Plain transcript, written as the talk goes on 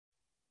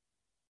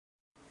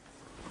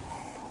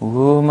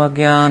Om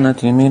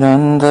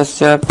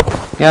Ajnana-timirandhasya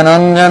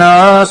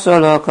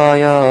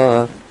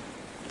Gyananjana-salakaya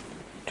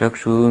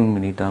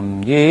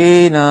Chakshurmilitam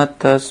Yena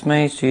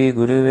Tasmai Shri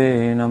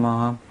Gurave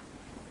Namaha.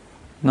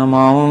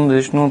 Namah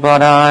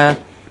Vishnupadaya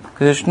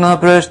Krishna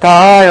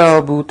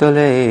Prasthaya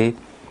Bhutale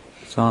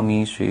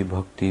Swami Shri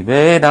Bhakti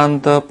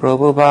Vedanta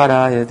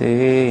Prabhupadaya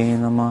Te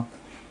Namah.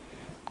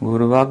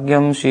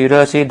 Gurvagyam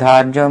Shirasi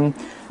Dharjam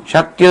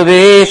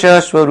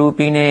Shakyavesha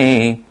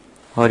Swarupine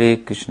Hare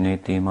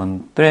Krishneti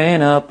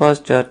Mantrena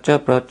Pascharcha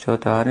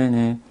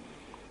Prachatarine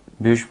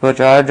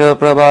Vishvacharya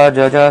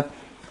Prabhajaja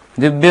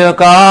Divya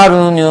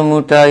Karunya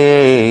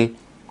Murtaye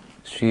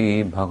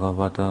Shri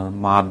Bhagavata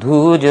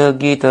Madhuja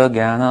Gita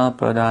Jnana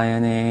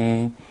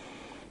Pradayane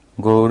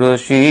Gaura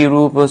Shri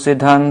Rupa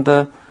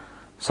Siddhanta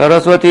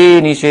Saraswati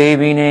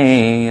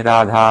Nishebine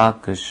Radha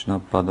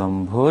Krishna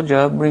Padam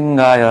Bhoja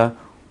Bringaya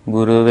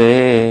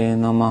Gurave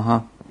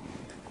Namaha.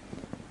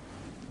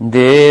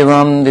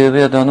 Devam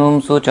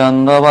Divyatanum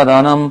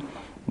Suchandavadanam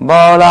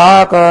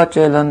Balaka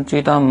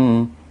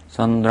Chelanchitam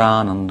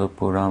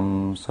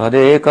Sandranandapuram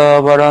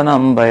Sadeka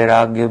Varanam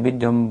Vairagya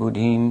Vidyam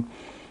Buddhim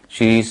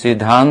Shri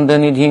Siddhanta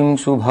Nidhim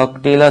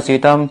Subhakti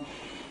Lasitam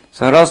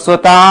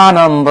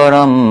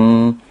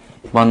Saraswatanambaram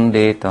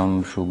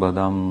Vandetam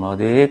Shubhadam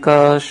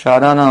Adeka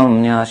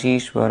Sharanam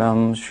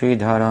Nyashishwaram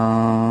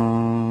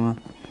Sridharam.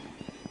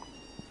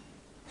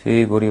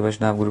 Shri Gauri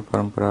Vaishnava Guru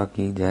Parampara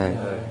ki jai.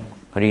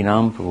 Hari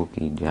Nam Prabhu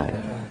ki jai.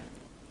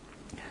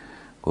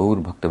 Gaur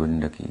Bhakta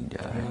Vrinda ki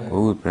jai.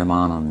 Gaur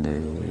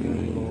Premanande.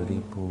 Hari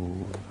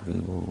Bol, Hari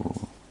Bol.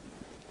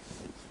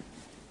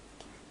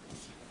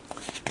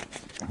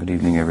 Good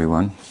evening,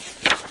 everyone.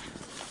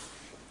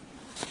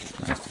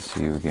 Nice to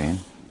see you again.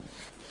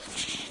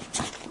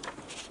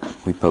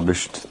 We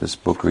published this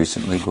book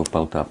recently,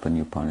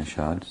 Gopala-tapani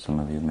Upanisad. Some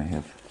of you may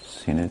have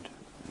seen it.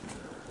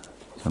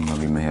 Some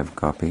of you may have a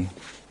copy.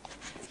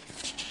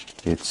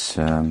 It's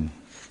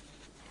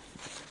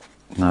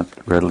not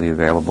readily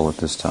available at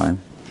this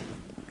time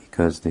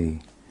because the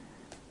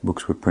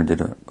books were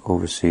printed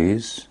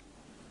overseas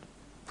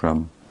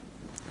from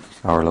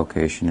our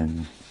location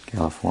in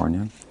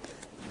California,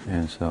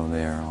 and so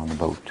they are on the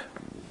boat,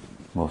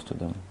 most of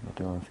them, but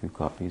there are a few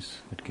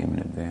copies that came in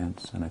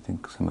advance, and I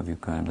think some of you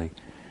kindly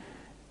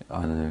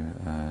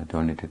either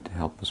donated to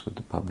help us with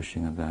the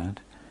publishing of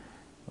that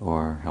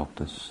or helped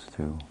us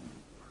through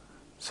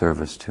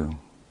service to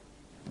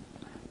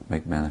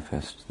make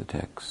manifest the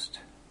text.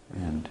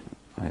 And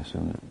I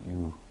assume that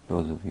you,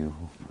 those of you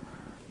who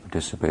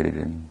participated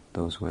in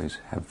those ways,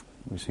 have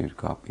received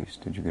copies.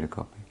 Did you get a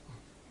copy?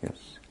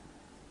 Yes.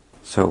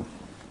 So,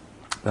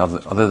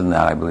 other than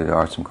that, I believe there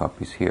are some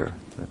copies here,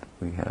 that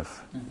we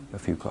have a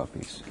few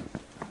copies.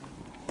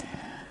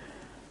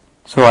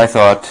 So I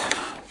thought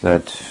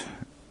that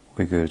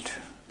we could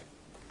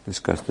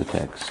discuss the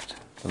text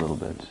a little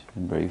bit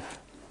in brief,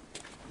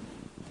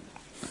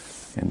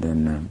 and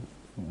then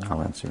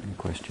I'll answer any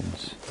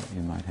questions that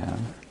you might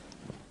have.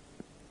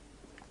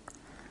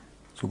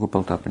 So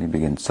Gopala-tapani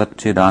begins.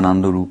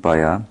 Satchidananda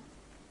Rupaya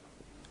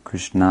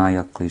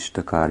Krishnaya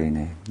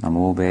Klishtakarine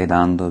Namo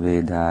Vedanta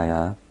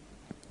Vedaya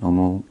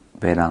Namo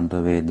Vedanta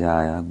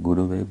Vedaya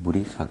Guruve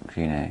Buddhi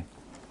Sakshine.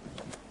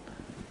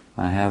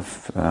 I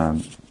have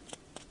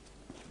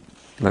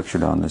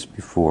lectured on this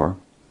before.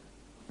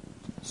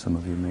 Some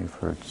of you may have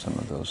heard some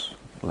of those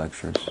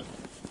lectures.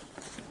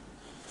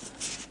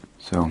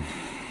 So,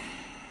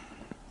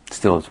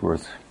 still it's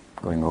worth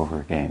going over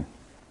again.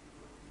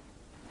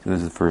 So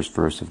this is the first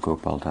verse of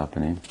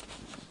Gopala-tapani.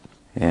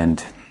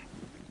 And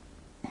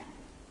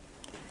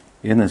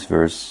in this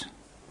verse,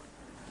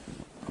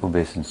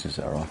 obeisances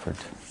are offered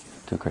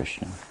to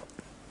Krishna.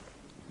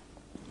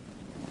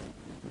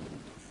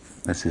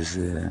 This is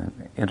the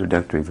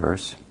introductory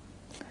verse,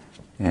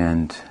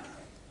 and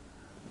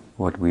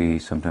what we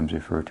sometimes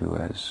refer to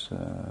as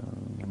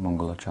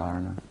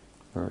Mangalacarana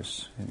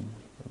verse, a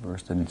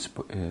verse that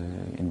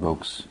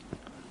invokes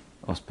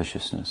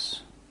auspiciousness.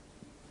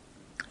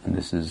 And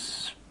this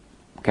is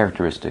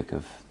characteristic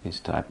of these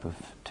type of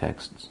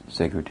texts,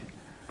 sacred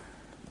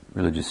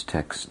religious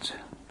texts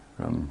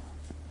of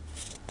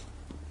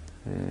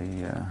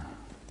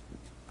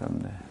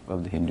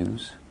the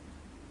Hindus,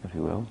 if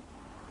you will.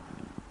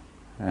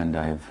 And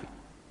I have,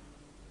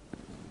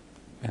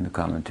 in the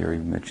commentary,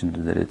 mentioned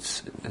that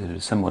it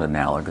is somewhat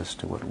analogous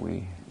to what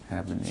we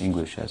have in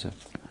English or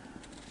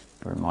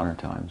in modern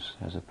times,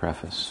 as a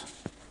preface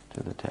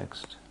to the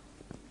text,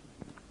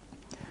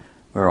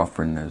 where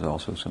often there's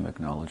also some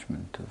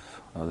acknowledgement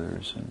of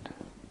others and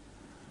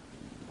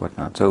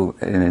whatnot. So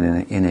in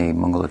a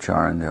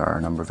Mangalacarana there are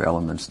a number of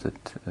elements that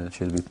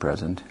should be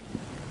present.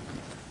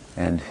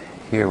 And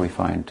here we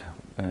find,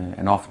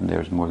 and often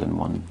there's more than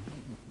one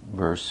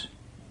verse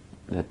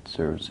that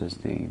serves as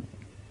the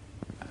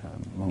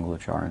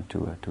Mangalacarana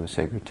to a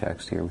sacred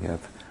text. Here we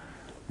have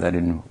that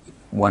in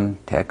one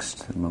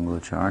text, the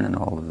Mangalacarana, and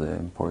all of the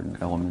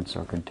important elements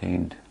are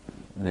contained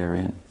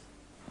therein.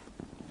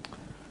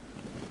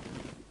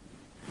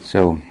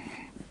 So,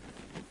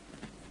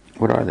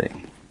 what are they?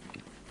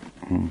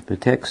 The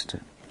text,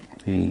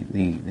 the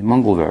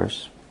Mangal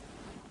verse,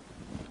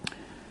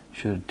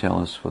 should tell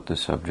us what the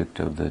subject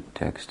of the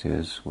text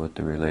is, what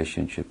the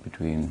relationship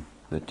between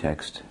the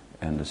text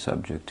and the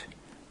subject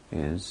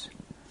is.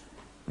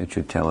 It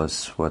should tell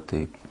us what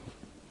the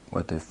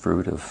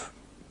fruit of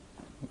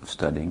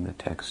studying the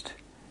text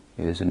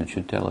is, and it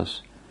should tell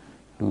us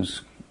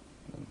who's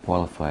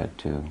qualified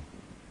to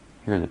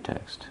hear the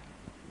text,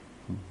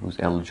 who's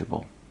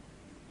eligible.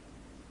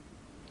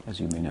 As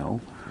you may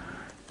know,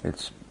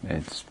 it's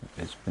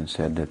been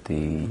said that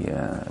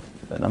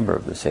a number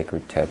of the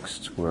sacred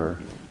texts were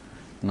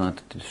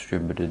not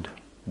distributed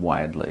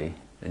widely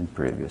in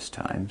previous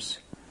times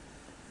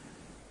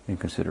in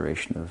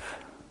consideration of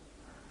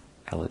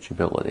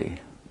eligibility.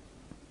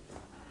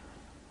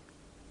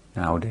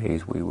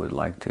 Nowadays we would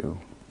like to,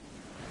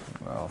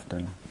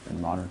 often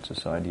in modern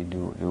society,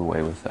 do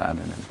away with that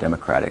in a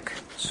democratic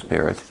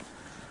spirit.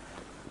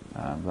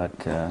 But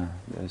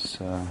there's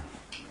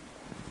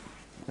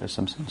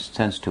some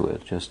sense to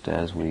it, just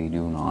as we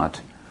do not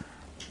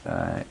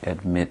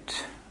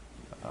admit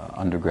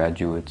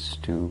undergraduates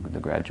to the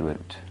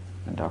graduate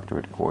and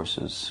doctorate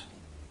courses.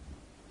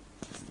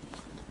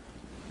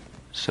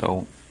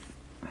 So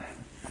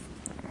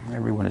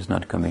everyone is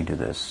not coming to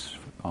this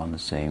from the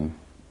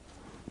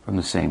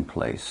same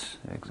place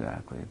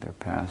exactly. Their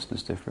past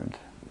is different.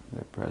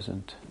 Their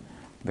present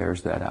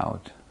bears that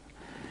out.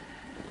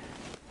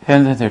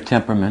 And then their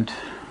temperament.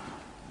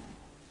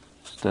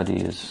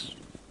 Study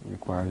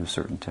requires a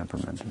certain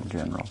temperament in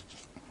general.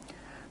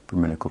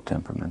 Brahminical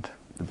temperament.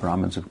 The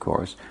Brahmins, of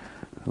course,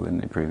 who in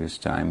the previous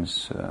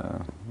times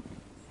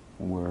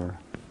were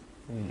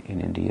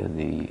in India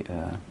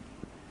the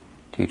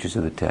teachers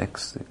of the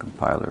text, the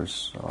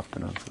compilers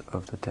often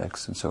of the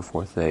text and so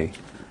forth, they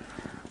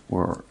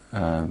were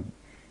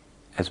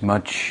as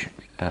much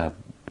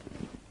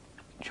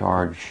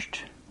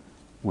charged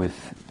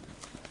with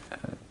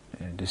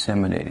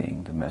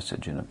disseminating the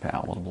message in a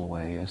palatable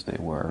way as they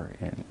were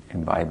in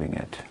imbibing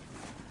it.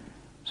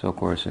 So of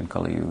course in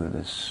Kali Yuga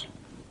this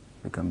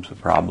becomes a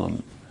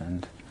problem,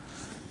 and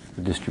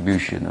the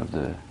distribution of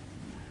the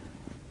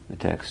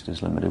text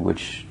is limited,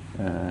 which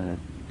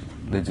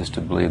leads us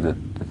to believe that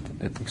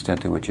at the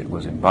extent to which it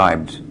was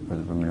imbibed for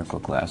the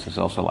Brahminical class is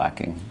also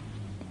lacking.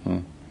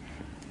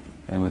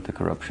 And with the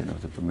corruption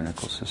of the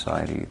Brahminical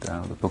society,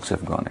 the books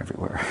have gone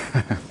everywhere.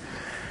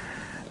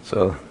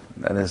 So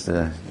that is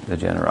the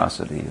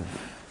generosity of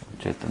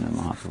Chaitanya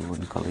Mahaprabhu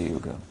in Kali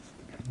Yuga.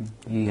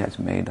 He has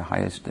made the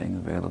highest thing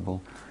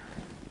available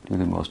to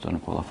the most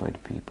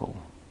unqualified people.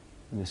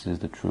 This is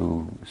the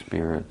true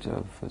spirit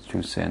of, the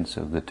true sense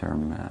of the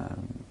term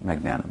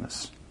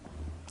magnanimous.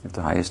 If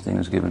the highest thing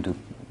is given to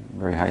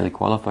very highly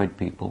qualified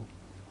people,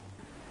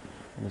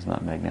 it is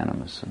not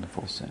magnanimous in the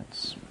full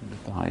sense.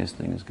 If the highest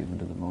thing is given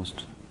to the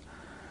most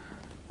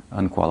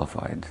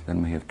unqualified,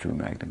 then we have true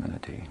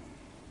magnanimity.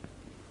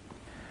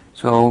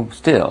 So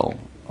still,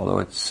 although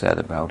it's said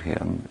about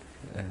him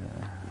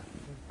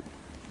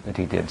that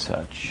he did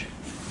such,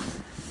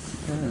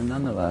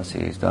 nonetheless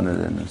he's done it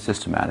in a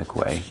systematic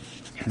way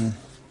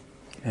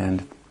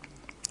and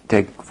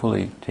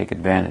fully take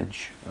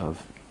advantage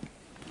of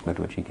that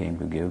which he came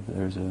to give.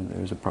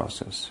 There's a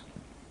process.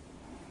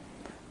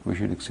 We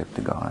should accept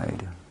the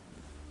guide.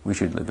 We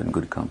should live in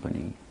good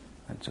company,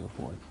 and so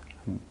forth.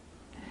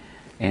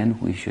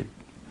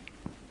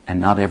 And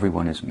not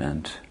everyone is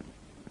meant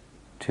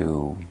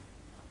to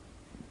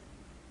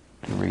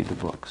read the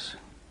books.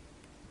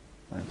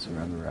 That's a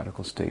rather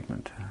radical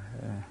statement.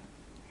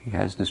 He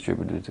has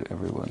distributed it to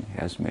everyone. He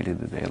has made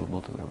it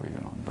available to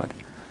everyone. But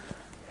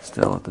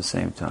still, at the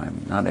same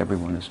time, not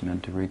everyone is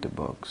meant to read the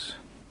books.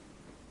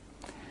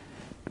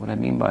 What I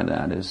mean by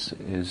that is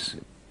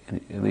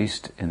at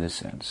least in this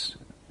sense,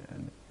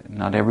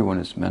 not everyone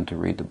is meant to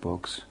read the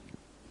books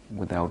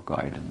without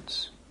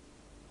guidance.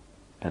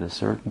 At a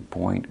certain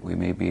point, we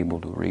may be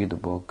able to read the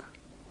book,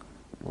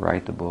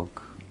 write the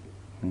book,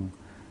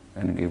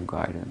 and give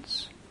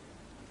guidance.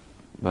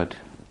 But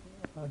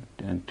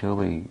until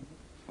we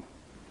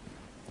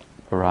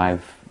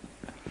arrive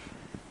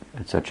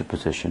at such a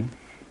position,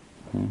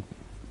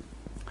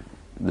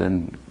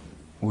 then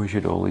we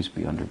should always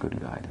be under good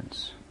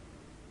guidance.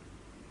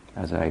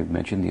 As I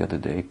mentioned the other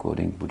day,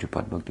 quoting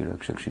Pujapad Bhakti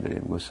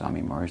Rakshakshideva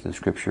Goswami Maharaj, the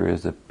scripture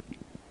is the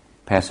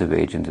passive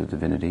agent of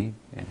divinity,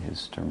 in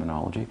his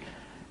terminology,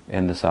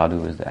 and the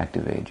sadhu is the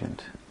active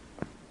agent.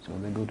 So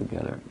they go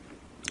together.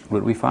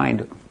 What we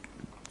find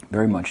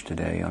very much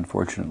today,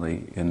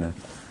 unfortunately, in the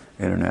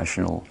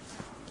international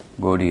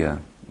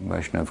Gaudiya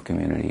Vaishnav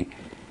community,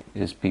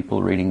 is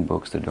people reading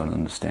books that don't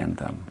understand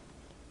them.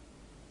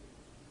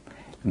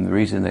 And the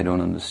reason they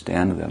don't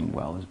understand them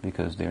well is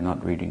because they're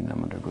not reading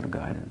them under good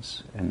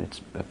guidance. And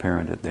it's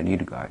apparent that they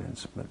need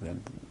guidance, but that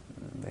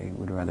they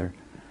would rather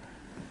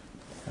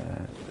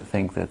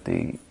think that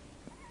the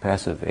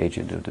passive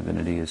agent of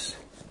divinity is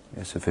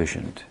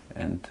sufficient.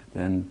 And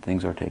then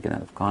things are taken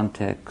out of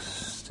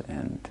context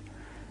and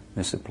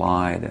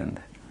misapplied, and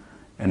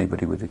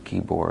anybody with a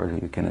keyboard who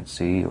you cannot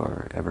see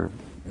or ever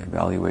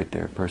evaluate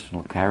their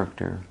personal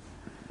character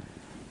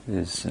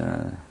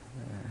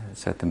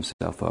set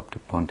themselves up to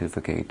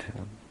pontificate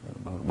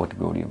about what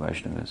Gaudiya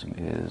Vaishnavism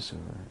is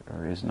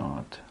or is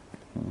not.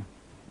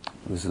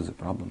 This is a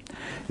problem.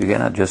 You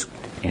cannot just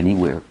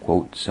anywhere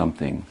quote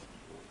something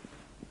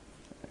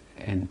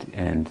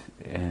and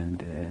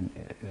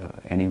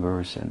any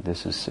verse, and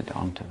this is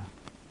Siddhanta.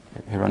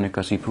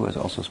 Hiranyakasipu has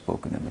also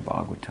spoken in the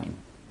Bhagavatam.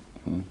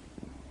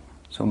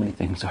 So many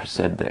things are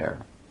said there.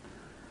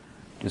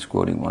 Just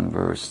quoting one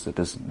verse, that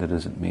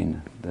doesn't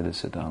mean that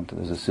is Siddhanta.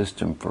 There's a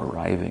system for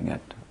arriving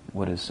at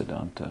what is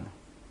Siddhanta.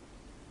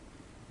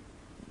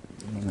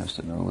 One has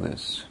to know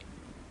this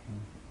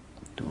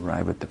to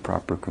arrive at the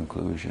proper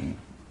conclusion,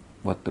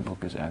 what the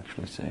book is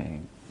actually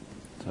saying.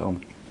 So,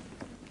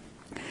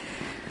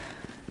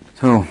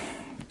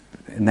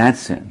 in that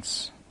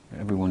sense,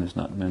 everyone is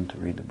not meant to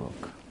read the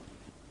book.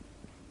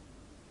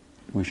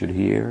 We should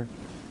hear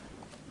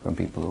from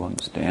people who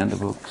understand the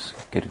books,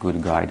 get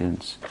good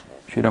guidance.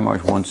 Sridhar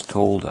Maharaj once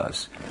told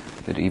us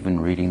that even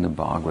reading the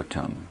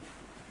Bhagavatam,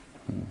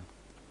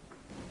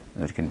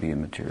 that can be a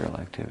material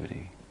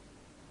activity.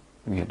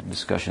 We had a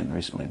discussion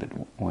recently that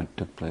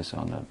took place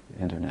on the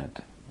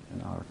internet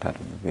in our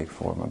Tattva Vivek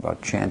forum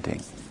about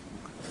chanting.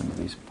 Some of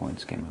these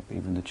points came up.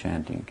 Even the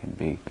chanting can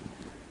be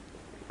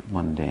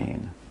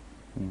mundane,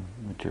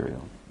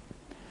 material.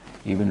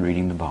 Even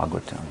reading the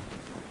Bhagavatam.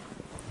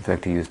 In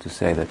fact, he used to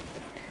say that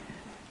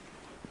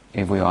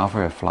if we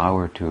offer a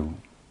flower to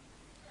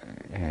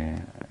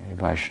a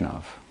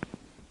Vaishnav,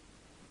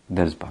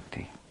 that is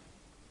bhakti.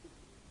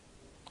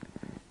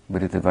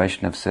 But if the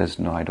Vaishnav says,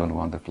 no, I don't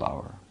want the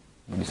flower,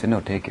 and you say, no,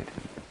 take it,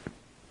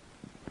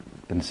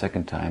 then the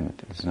second time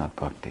it's not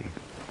bhakti.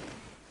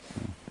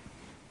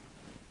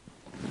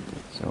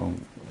 So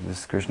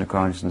this Krishna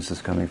consciousness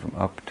is coming from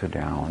up to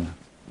down.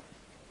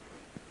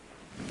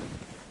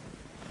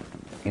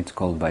 It's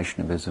called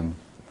Vaishnavism.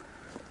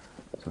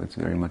 So it's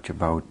very much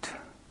about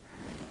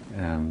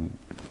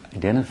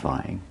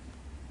identifying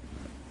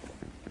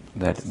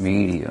that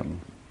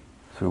medium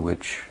through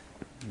which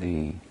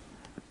the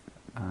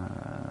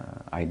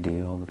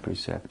ideal, the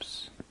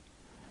precepts,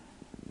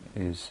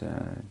 is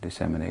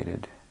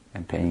disseminated,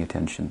 and paying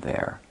attention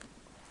there.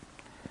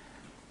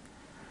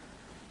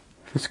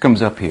 This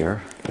comes up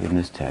here in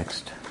this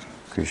text.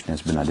 Krishna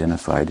has been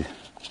identified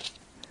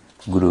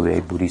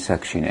Guruve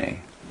Buddhisakshine,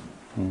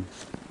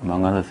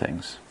 among other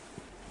things.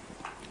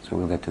 So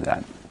we'll get to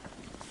that.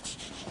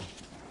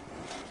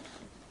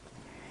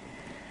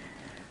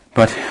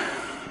 But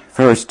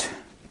first,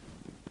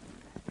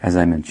 as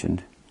I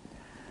mentioned,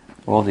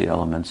 all the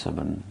elements of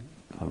an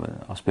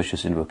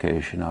auspicious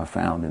invocation are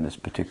found in this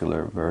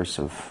particular verse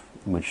of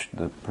which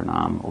the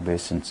pranam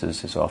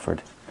obeisances is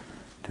offered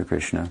to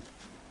Krishna.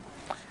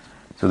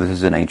 So this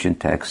is an ancient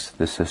text.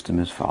 This system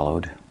is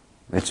followed.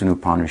 It's an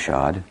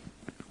Upanishad.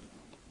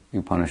 The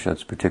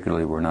Upanishads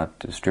particularly were not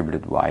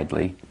distributed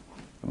widely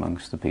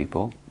amongst the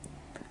people.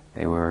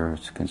 They were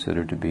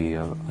considered to be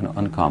an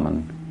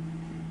uncommon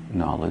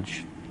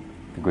knowledge.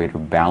 The greater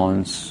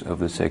balance of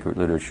the sacred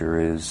literature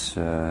is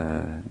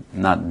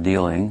not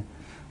dealing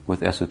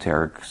with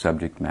esoteric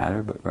subject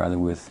matter, but rather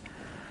with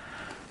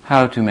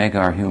how to make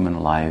our human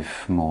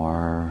life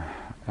more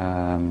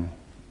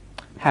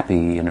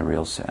happy in a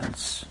real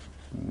sense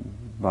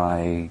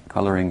by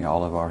coloring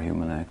all of our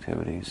human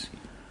activities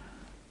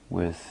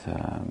with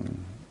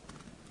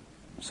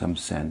some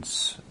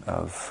sense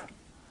of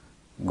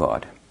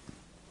God.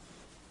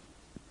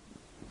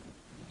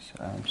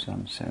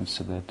 Some sense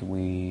that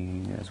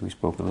we, as we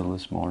spoke a little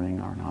this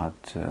morning, are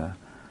not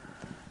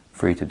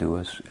free to do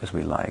as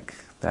we like.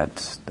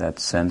 That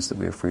sense that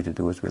we are free to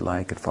do as we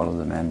like and follow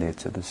the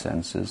mandates of the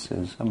senses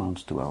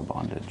amounts to our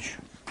bondage.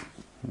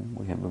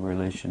 We have a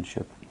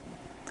relationship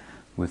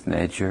with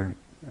nature.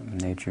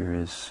 Nature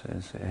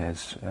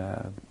has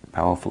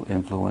powerful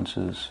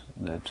influences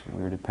that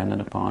we're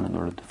dependent upon in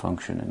order to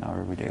function in our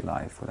everyday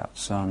life. Without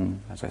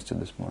sun, as I said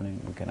this morning,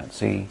 we cannot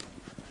see.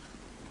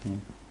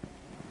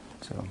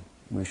 So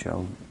we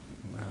shall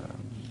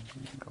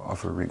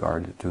offer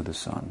regard to the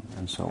sun,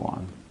 and so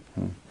on.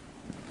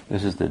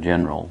 This is the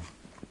general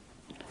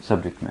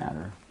subject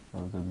matter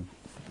of the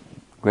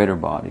greater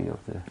body of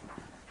the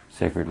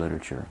sacred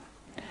literature.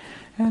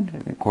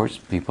 And of course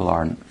people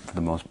are, for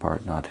the most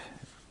part, not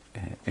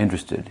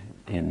interested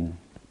in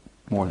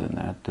more than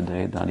that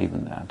today, not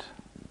even that,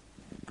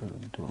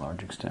 to a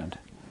large extent.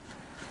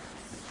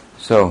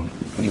 So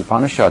the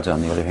Upanishads,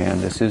 on the other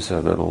hand, this is a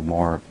little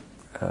more,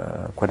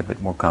 quite a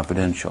bit more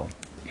confidential.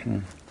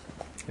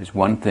 It's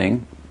one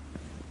thing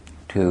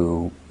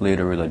to lead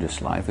a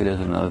religious life, it is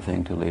another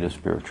thing to lead a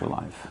spiritual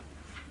life.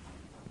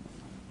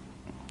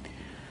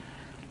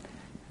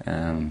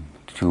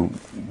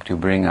 To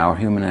bring our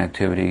human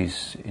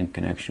activities in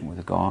connection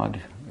with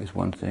God is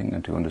one thing,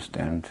 and to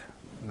understand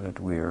that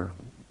we're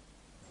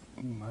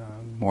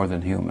more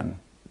than human,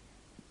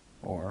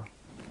 or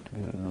to put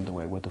it another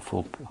way, what the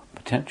full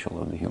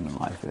potential of the human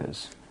life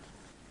is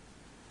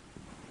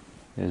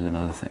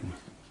another thing.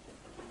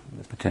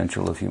 The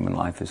potential of human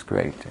life is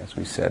great. As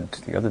we said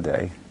the other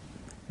day,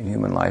 in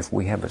human life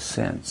we have a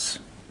sense,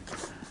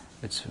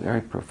 it's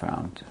very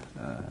profound,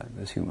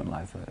 this human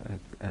life,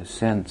 a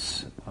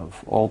sense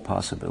of all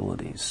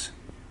possibilities.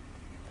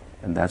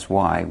 And that's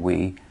why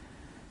we,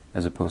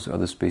 as opposed to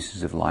other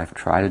species of life,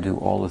 try to do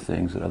all the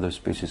things that other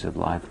species of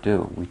life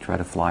do. We try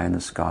to fly in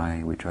the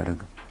sky, we try to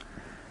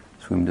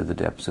swim to the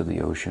depths of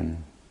the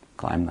ocean,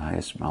 climb the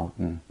highest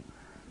mountain,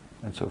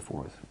 and so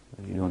forth.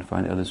 You don't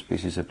find other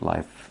species of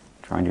life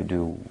trying to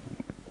do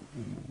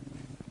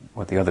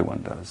what the other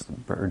one does. The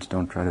birds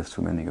don't try to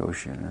swim in the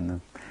ocean, and the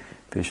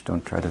fish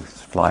don't try to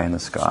fly in the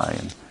sky,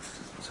 and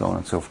so on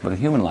and so forth. But in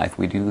human life,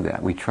 we do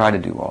that. We try to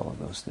do all of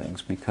those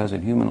things, because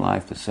in human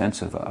life, the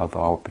sense of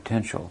our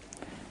potential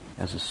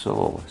as a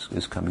soul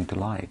is coming to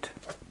light.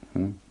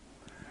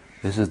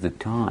 This is the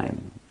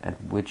time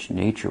at which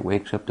nature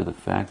wakes up to the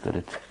fact that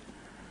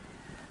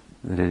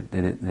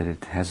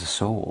it has a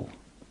soul.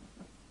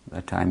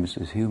 That time is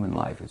human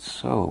life. It's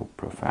so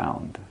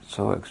profound,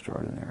 so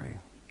extraordinary.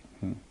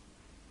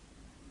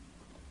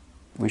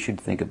 We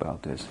should think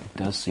about this. It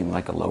does seem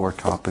like a lower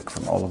topic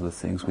from all of the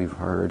things we've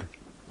heard.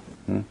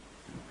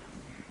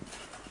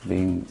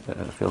 Being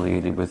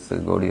affiliated with the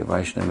Gaudiya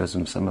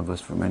Vaishnavism, some of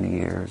us for many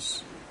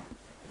years.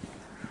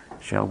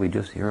 Shall we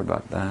just hear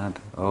about that?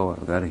 Oh,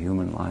 I've got a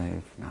human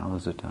life. Now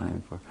is the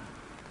time for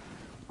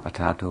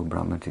Atato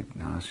Brahma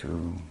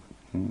Jignasu.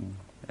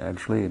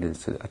 Actually, it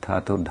is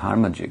Atato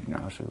Dharma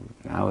Jignasu.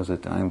 Now is the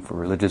time for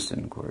religious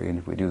inquiry, and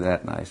if we do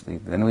that nicely,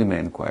 then we may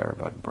inquire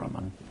about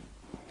Brahman.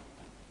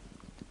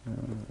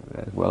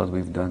 As well as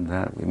we've done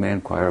that, we may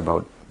inquire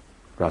about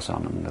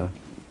Rasananda.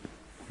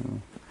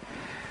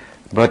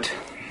 But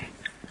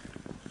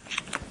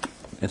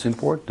it's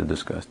important to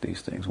discuss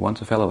these things.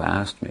 Once a fellow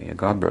asked me, a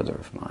godbrother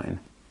of mine,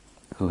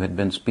 who had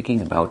been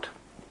speaking about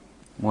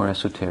more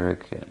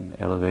esoteric and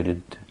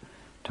elevated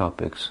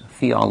topics,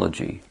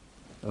 theology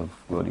of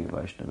Gaudiya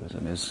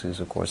Vaishnavism is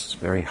of course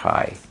very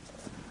high.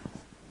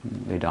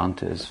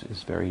 Vedanta is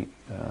very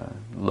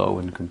low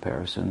in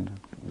comparison.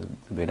 The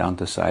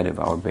Vedanta side of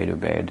our Veda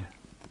Ved,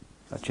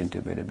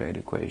 Achintya Veda Ved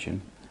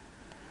equation,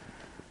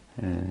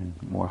 and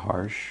more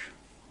harsh.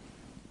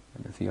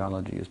 And the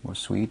theology is more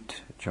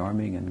sweet,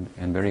 charming,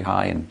 and very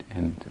high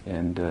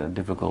and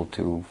difficult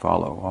to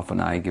follow.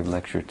 Often I give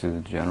lecture to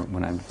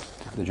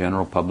the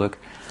general public.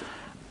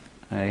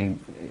 I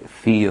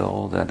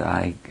feel that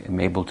I am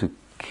able to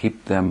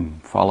keep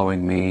them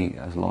following me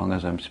as long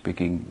as I'm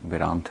speaking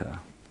Vedanta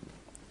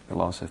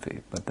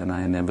philosophy, but then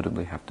I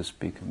inevitably have to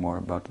speak more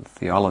about the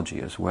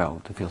theology as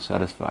well to feel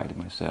satisfied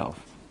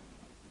myself.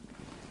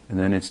 And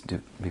then it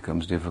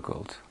becomes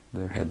difficult.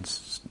 Their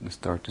heads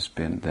start to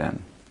spin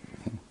then.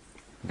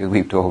 Because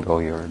we've told, oh,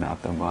 you're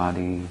not the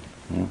body.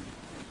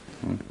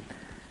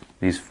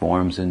 These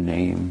forms and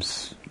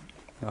names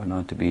are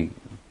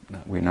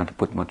we're not to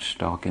put much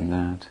stock in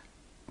that.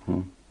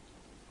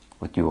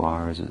 What you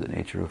are is the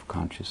nature of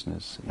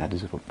consciousness, and that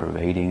is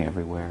pervading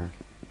everywhere.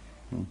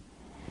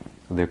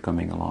 They're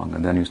coming along,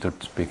 and then you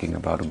start speaking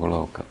about a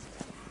Goloka,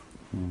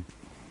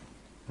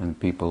 and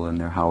people in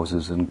their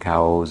houses and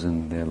cows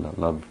and their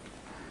love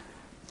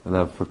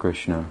for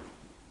Krishna,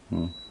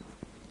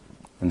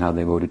 and how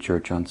they go to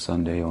church on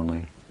Sunday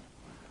only.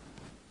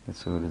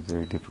 It's sort of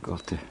very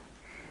difficult to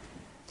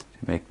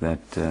make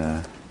that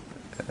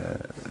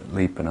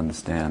leap and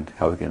understand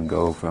how we can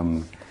go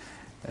from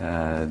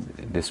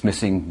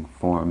dismissing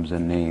forms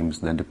and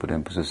names, then to put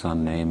emphasis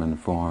on name and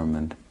form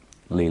and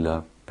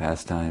lila,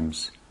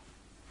 pastimes.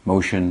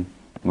 Motion,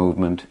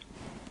 movement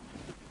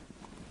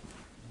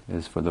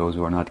is for those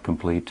who are not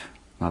complete,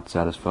 not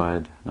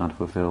satisfied, not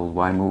fulfilled.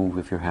 Why move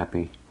if you're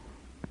happy?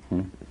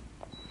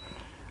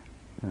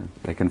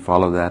 They can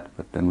follow that,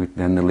 but then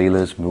the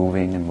Leela is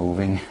moving and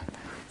moving.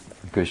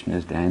 Krishna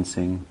is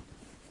dancing.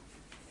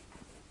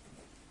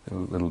 It's a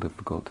little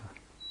difficult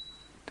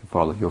to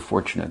follow. You're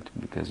fortunate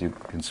because you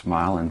can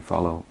smile and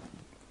follow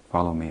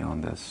me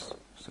on this.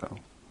 So.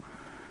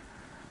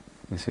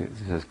 This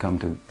has come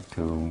to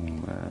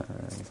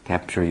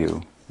capture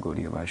you,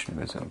 Gaudiya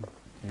Vaishnavism.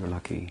 You're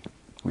lucky.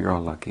 We're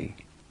all lucky.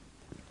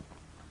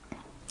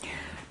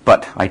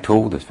 But I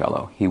told this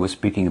fellow, he was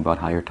speaking about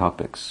higher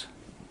topics,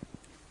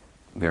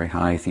 very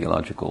high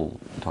theological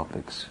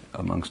topics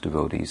amongst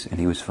devotees, and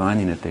he was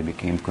finding that they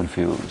became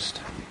confused.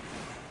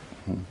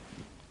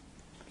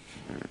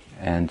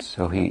 And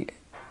so he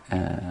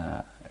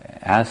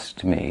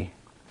asked me,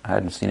 I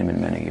hadn't seen him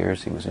in many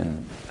years, he was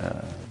in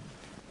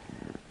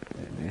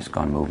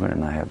ISKCON movement,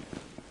 and I have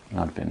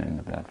not been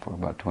into that for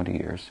about 20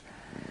 years.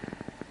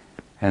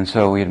 And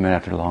so we had met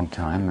after a long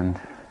time,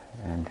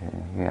 and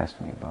he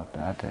asked me about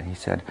that. He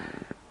said,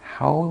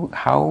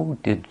 how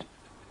did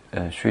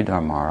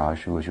Sridhar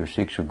Maharaj, who was your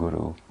Siksha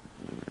Guru,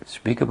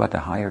 speak about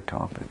the higher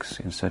topics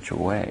in such a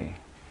way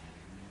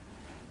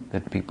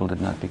that people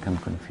did not become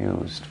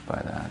confused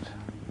by that?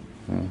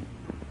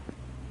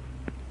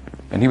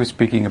 And he was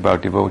speaking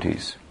about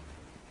devotees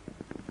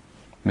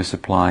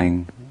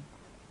misapplying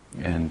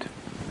and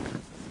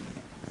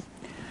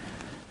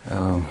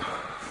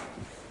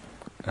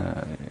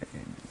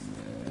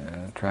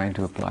trying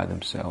to apply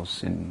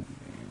themselves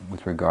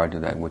with regard to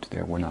that which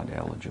they were not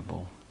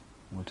eligible,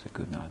 which they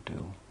could not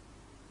do.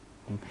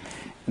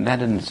 And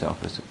that in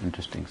itself is an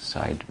interesting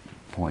side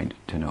point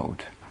to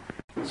note.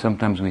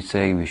 Sometimes we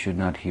say we should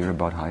not hear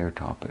about higher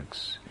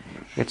topics.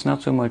 It's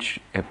not so much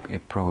a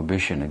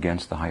prohibition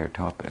against the higher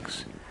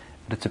topics,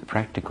 but it's a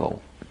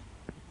practical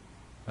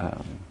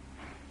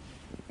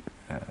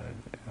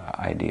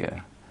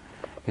idea.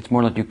 It's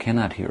more like you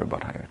cannot hear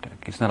about higher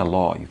topics. It's not a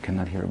law, you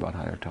cannot hear about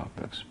higher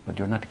topics, but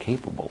you're not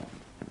capable.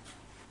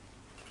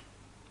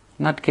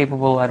 Not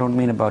capable, I don't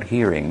mean about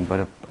hearing,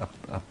 but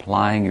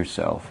applying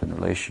yourself in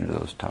relation to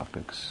those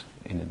topics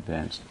in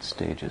advanced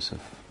stages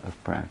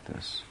of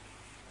practice.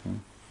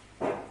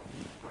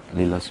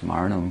 Lila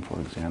Smarnam,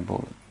 for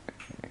example,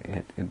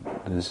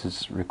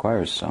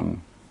 requires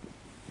some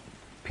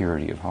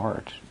purity of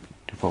heart.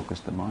 To focus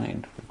the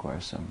mind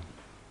requires some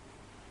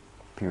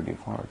purity of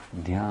heart.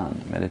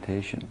 Dhyan,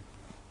 meditation,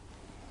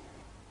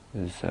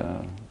 is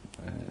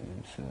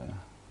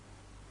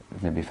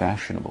maybe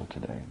fashionable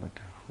today, but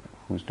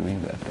who's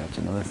doing that? That's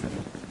another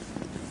thing.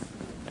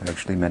 To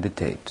actually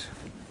meditate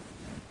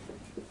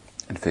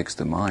and fix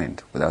the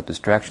mind without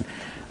distraction.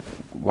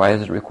 Why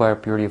does it require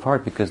purity of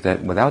heart? Because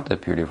without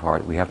that purity of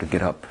heart, we have to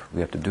get up.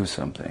 We have to do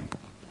something.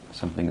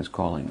 Something is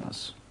calling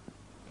us.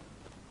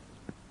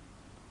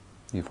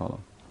 You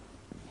follow?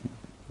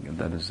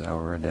 That is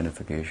our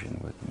identification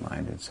with the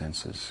mind and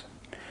senses.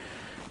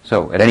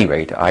 So, at any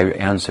rate, I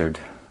answered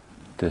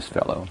this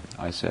fellow.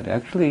 I said,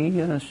 actually,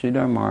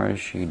 Sridhar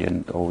Maharaj, he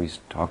didn't always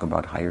talk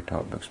about higher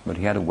topics, but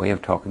he had a way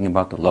of talking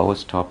about the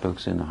lowest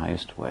topics in the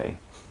highest way.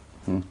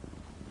 He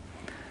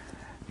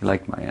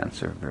liked my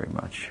answer very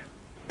much.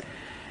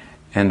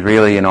 And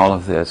really, in all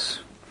of this,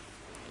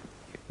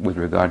 with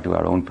regard to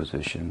our own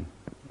position,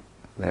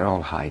 they're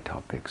all high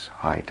topics.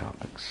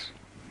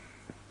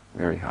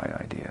 Very high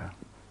idea.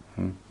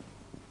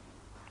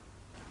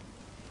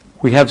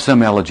 We have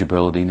some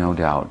eligibility, no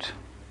doubt.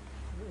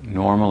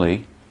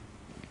 Normally,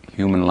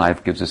 human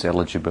life gives us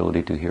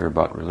eligibility to hear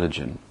about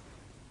religion.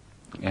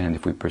 And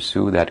if we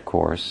pursue that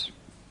course,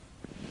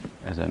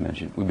 as I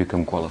mentioned, we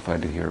become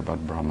qualified to hear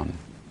about Brahman.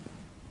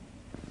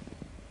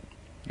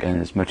 And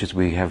as much as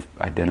we have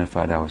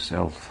identified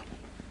ourselves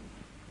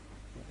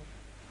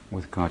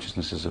with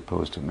consciousness as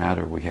opposed to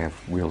matter, we have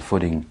real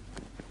footing,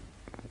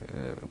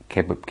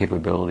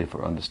 capability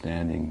for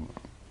understanding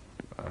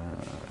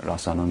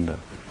Rasananda,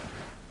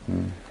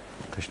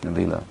 Krishna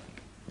Lila.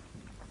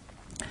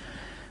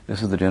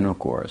 This is the general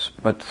course,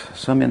 but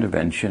some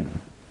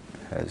intervention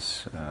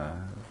has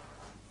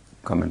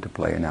come into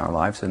play in our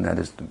lives, and that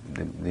is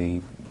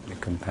the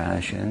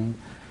compassion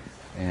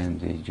and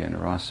the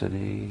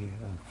generosity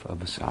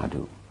of a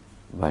sadhu,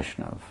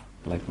 Vaishnav,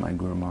 like my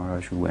Guru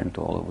Maharaj, who went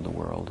all over the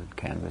world and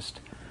canvassed.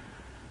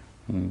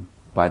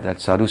 By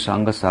that sadhu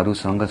sangha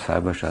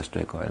saiva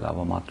shastre koi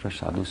lava matra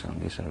sadhu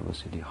sangha sarva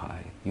siddhi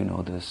hai. You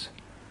know this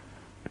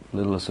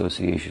little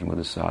association with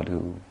a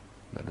sadhu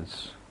that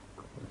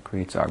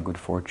creates our good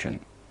fortune.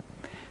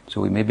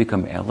 So we may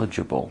become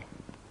eligible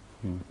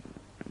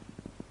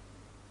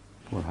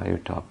for higher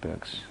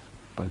topics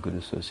by good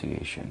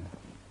association.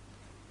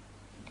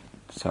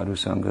 Sadhu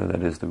sangha,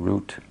 that is the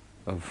root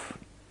of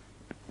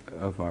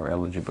our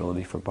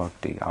eligibility for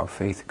bhakti. Our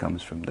faith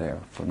comes from there.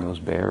 From those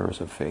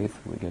bearers of faith,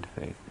 we get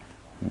faith.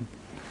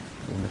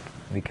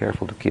 Be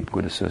careful to keep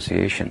good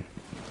association.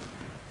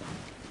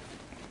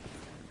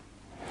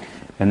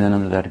 And then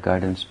under that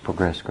guidance,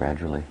 progress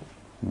gradually,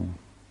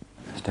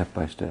 step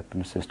by step,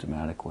 in a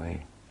systematic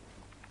way.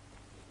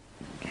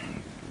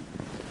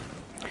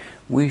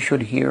 We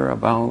should hear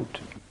about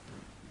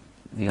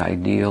the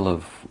ideal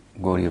of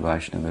Gaudiya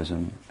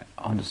Vaishnavism,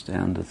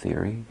 understand the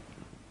theory,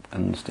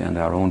 understand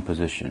our own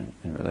position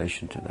in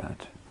relation to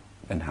that,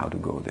 and how to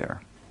go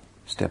there,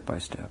 step by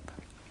step.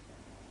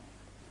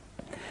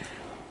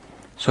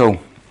 So,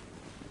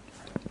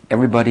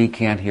 everybody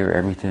can't hear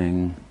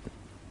everything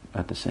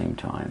at the same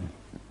time.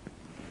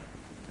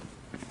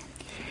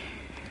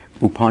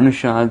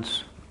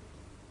 Upanishads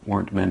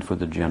weren't meant for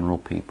the general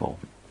people.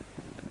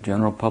 The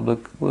general public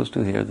was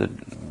to hear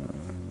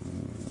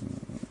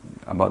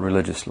about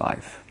religious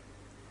life.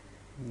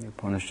 The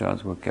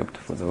Upanishads were kept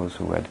for those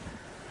who had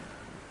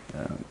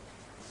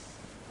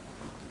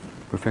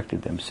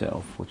perfected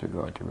themselves with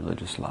regard to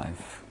religious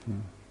life.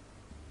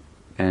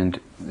 And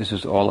this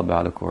is all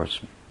about, of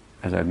course,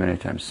 as I've many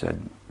times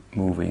said,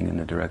 moving in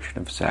the direction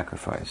of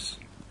sacrifice.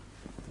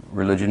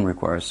 Religion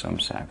requires some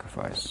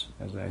sacrifice.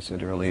 As I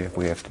said earlier, if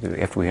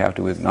we have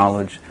to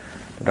acknowledge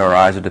that our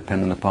eyes are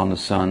dependent upon the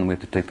sun, we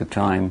have to take the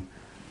time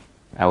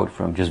out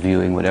from just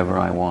viewing whatever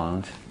I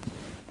want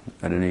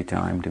at any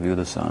time to view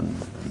the sun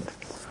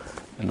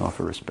and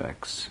offer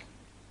respects.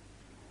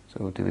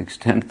 So to the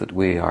extent that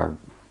we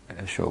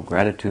show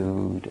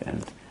gratitude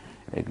and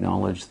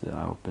acknowledge that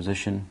our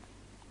position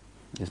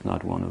is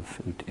not one of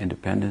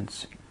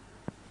independence,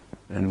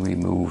 then we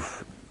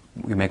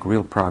make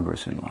real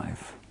progress in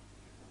life.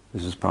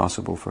 This is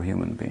possible for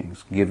human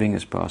beings. Giving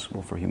is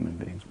possible for human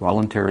beings.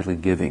 Voluntarily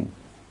giving.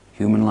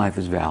 Human life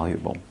is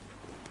valuable.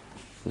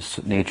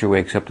 Nature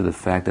wakes up to the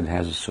fact that it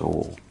has a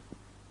soul.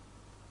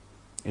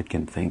 It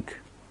can think.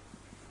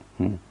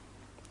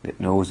 It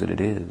knows that it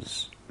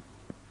is.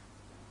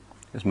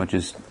 As much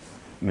as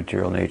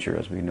material nature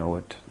as we know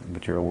it, the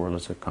material world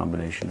is a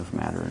combination of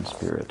matter and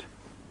spirit.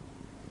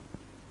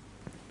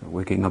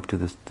 Waking up to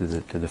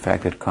the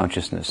fact that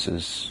consciousness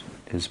is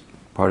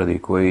part of the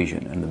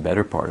equation and the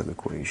better part of the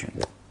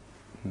equation.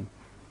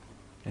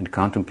 And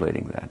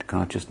contemplating that,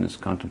 consciousness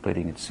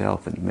contemplating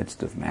itself in the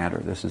midst of matter,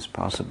 this is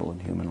possible in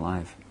human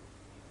life.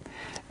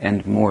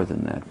 And more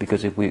than that,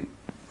 because if we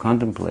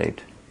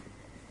contemplate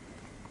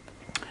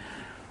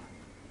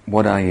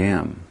what I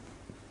am,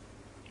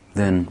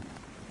 then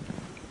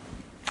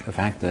the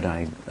fact that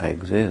I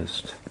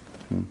exist,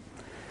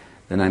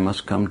 then I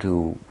must come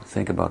to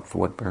think about for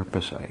what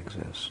purpose I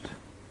exist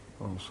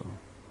also.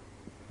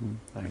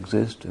 I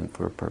exist and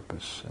for a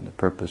purpose, and the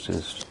purpose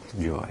is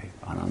joy,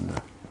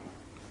 ananda,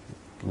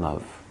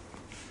 love.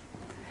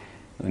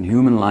 In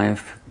human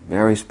life,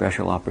 very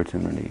special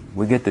opportunity.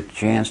 We get the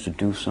chance to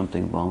do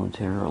something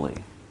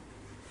voluntarily.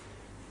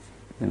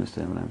 You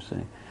understand what I'm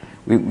saying?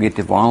 We get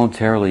to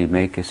voluntarily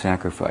make a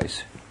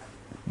sacrifice.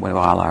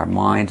 While our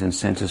minds and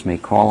senses may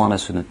call on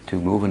us to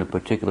move in a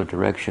particular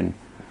direction,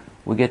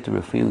 we get to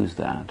refuse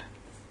that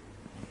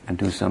and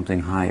do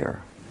something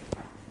higher.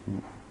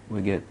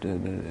 We get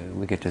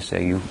to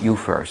say, you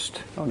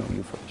first. Oh no,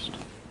 you first.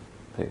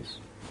 Please,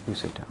 you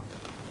sit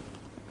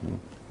down.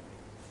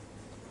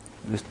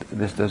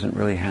 This doesn't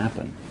really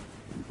happen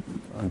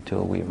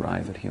until we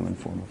arrive at human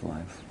form of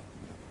life.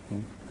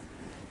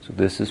 So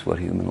this is what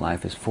human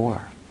life is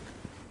for.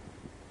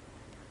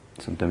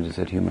 Sometimes it's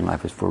said human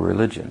life is for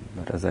religion,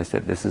 but as I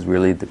said, this is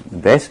really the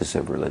basis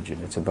of religion.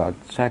 It's about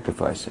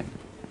sacrificing,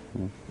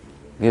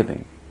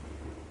 giving.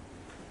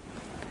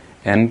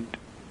 And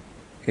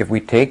if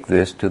we take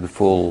this to the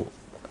full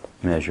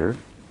measure,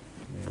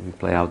 we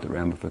play out the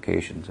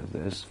ramifications of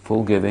this,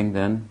 full giving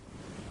then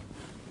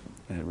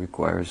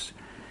requires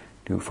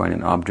to find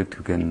an object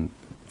who can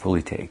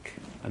fully take.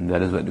 And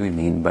that is what we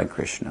mean by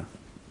Krishna.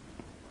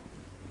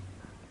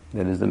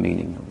 That is the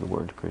meaning of the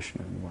word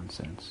Krishna in one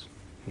sense.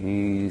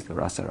 He's the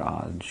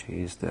Rasaraj,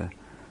 he's the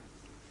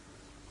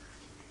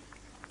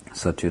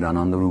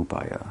Satchidananda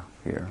Rupaya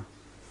here.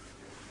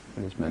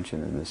 It is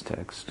mentioned in this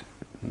text.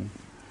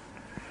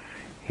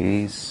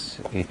 He's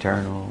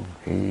eternal,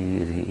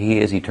 he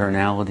is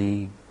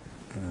eternality,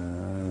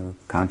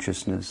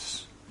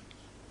 consciousness,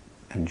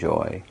 and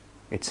joy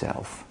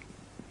itself.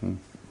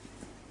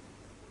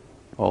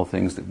 All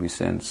things that we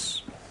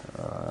sense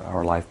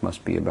our life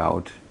must be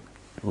about,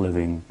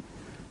 living,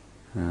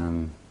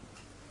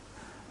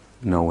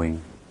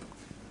 knowing,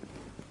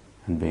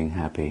 and being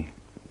happy.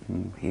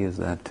 He is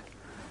that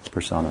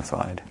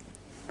personified.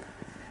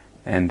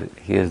 And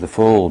he is the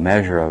full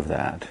measure of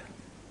that.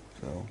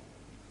 So,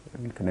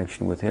 in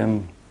connection with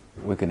him,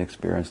 we can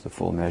experience the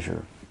full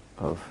measure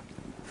of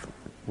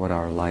what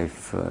our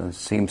life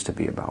seems to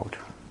be about.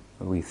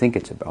 What we think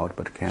it's about,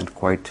 but can't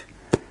quite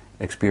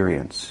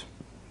experience.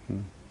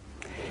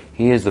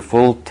 He is the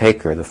full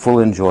taker, the full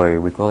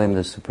enjoyer. We call him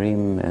the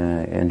supreme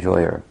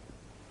enjoyer.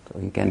 So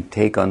he can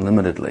take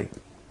unlimitedly.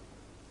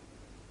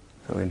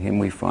 So in him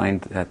we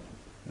find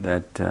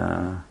that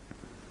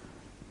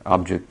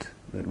object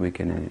that we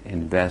can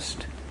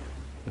invest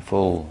the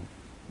full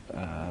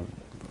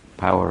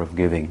power of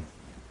giving.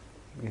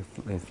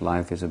 If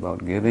life is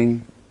about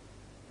giving,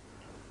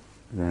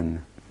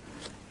 then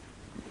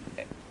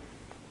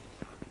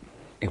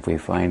if we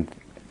find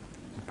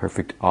the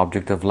perfect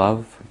object of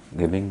love,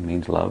 giving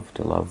means love.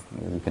 To love,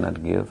 we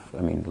cannot give.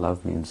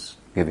 Love means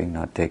giving,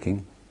 not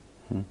taking.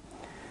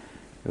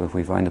 So if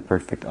we find the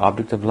perfect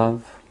object of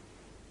love,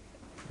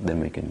 then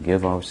we can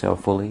give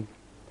ourselves fully.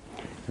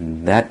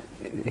 And that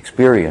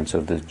experience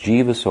of the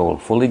jiva soul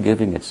fully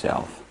giving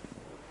itself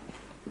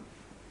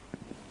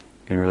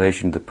in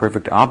relation to the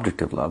perfect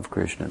object of love,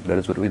 Krishna, that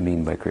is what we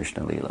mean by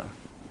Krishna Lila.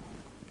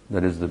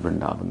 That is the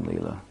Vrindavan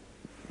Lila.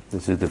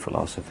 This is the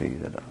philosophy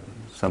that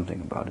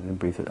something about it in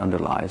brief that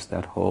underlies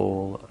that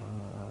whole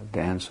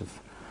dance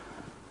of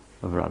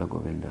Radha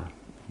Govinda,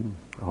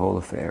 the whole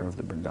affair of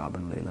the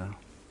Vrindavan Lila.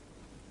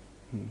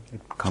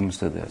 It comes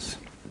to this.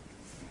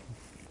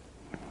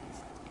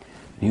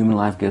 Human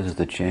life gives us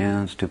the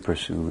chance to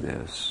pursue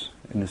this.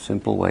 In a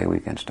simple way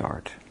we can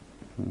start.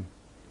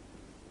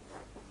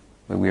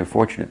 But we are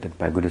fortunate that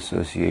by good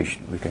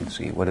association we can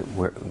see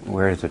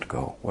where does it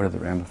go? What are the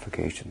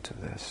ramifications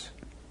of this?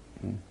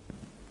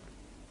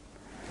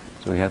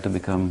 So we have to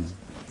become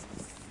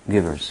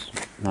givers,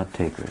 not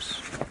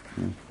takers.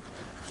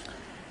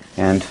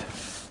 And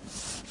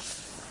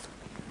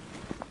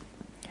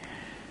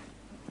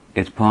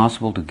it's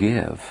possible to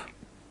give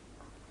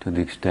to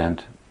the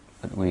extent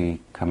that we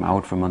come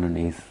out from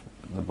underneath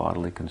the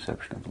bodily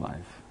conception of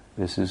life.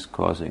 This is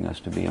causing us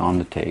to be on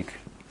the take,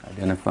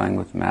 identifying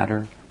with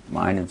matter,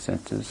 mind and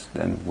senses.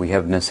 Then we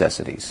have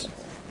necessities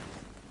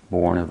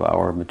born of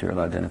our material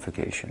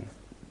identification,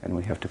 and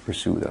we have to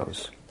pursue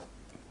those.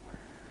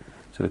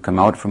 So to come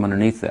out from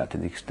underneath that, to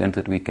the extent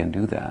that we can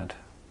do that,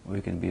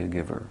 we can be a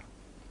giver.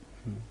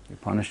 The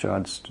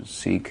Upanishads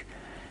seek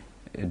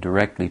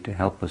directly to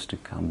help us to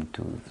come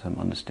to some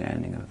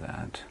understanding of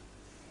that.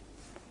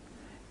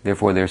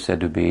 Therefore they're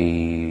said to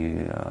be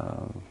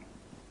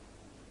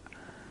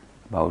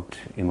about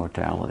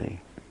immortality.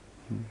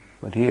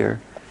 But here,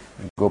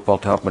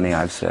 Gopala-tapani,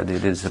 I've said,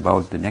 it is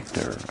about the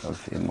nectar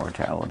of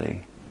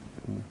immortality.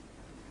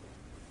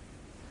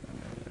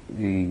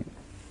 The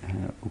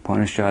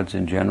Upanishads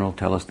in general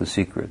tell us the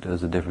secret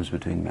as the difference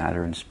between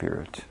matter and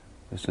spirit.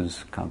 This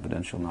is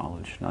confidential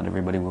knowledge. Not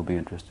everybody will be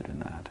interested in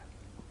that.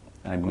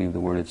 I believe the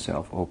word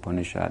itself,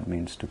 Upanishad,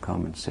 means to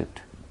come and sit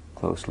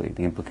closely.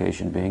 The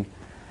implication being,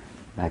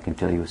 I can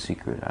tell you a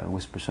secret. I'll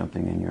whisper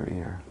something in your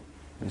ear.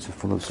 It's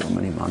full of so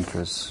many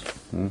mantras.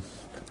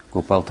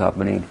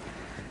 Gopala-tapani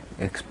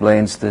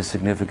explains the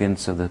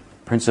significance of the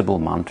principal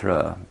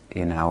mantra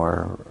in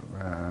our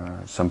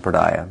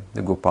sampradaya,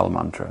 the Gopal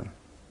mantra.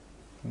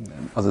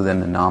 Other than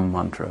the Nam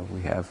mantra,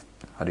 we have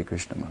Hare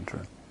Krishna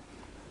mantra.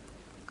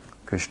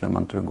 Krishna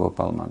mantra,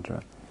 Gopal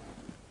mantra.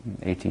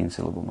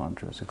 18-syllable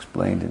mantras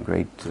explained in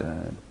great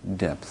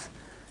depth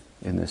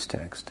in this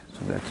text. So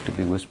that's to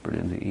be whispered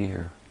in the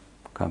ear,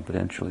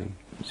 confidentially,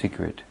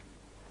 secret.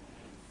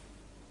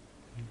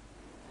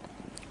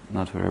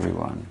 Not for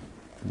everyone.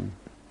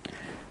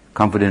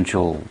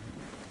 Confidential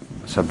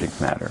subject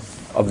matter.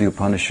 Of the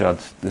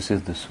Upanishads, this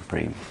is the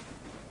supreme.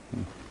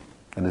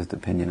 That is the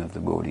opinion of the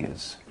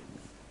Gaudiyas.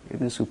 In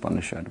this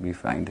Upanishad, we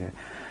find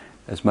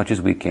as much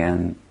as we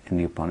can in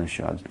the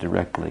Upanishads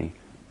directly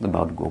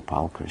about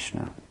Gopal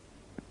Krishna.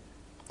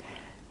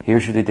 Here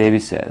Shriti Devi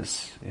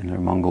says in her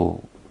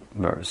Mangal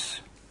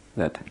verse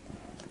that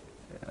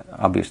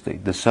obviously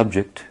the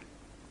subject,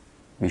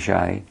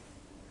 Vishai,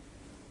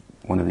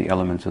 one of the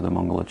elements of the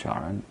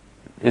Mangalacarana,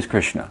 is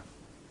Krishna.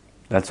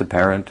 That's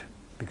apparent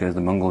because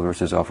the Mangal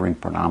verse is offering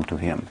pranam to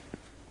him.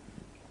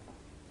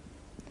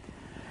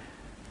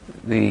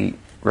 The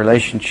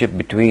relationship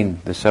between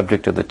the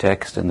subject of the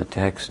text and the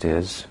text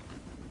is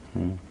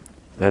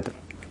that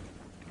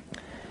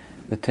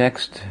the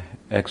text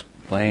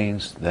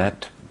explains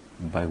that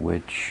by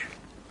which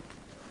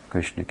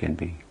Krishna can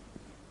be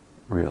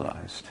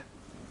realized.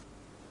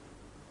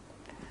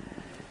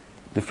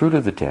 The fruit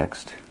of the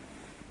text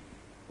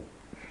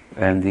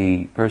and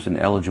the person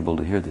eligible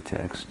to hear the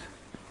text,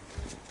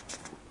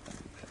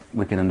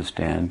 we can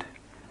understand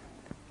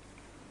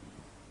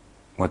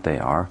what they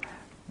are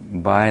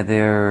by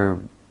the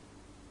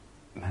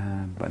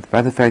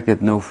fact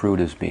that no fruit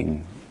is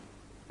being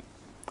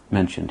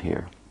mentioned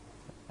here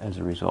as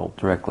a result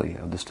directly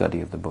of the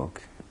study of the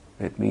book.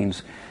 It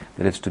means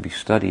that it's to be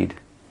studied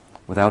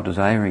without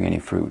desiring any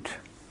fruit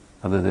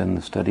other than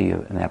the study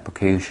of an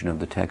application of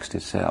the text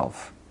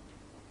itself.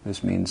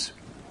 This means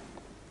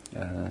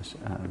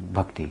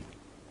bhakti.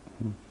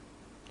 You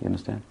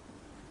understand?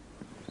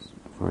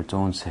 For its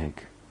own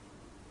sake.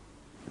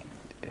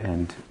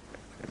 And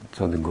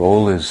so the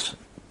goal is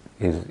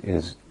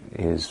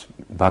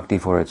bhakti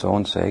for its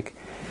own sake,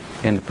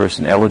 and the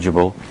person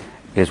eligible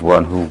is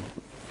one who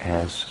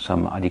has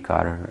some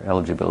adhikar,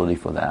 eligibility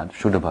for that,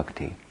 Shuddha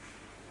bhakti,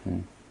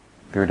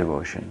 pure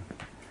devotion.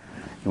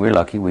 And we're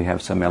lucky we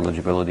have some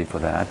eligibility for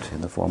that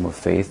in the form of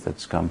faith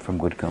that's come from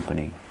good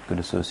company, good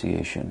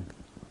association.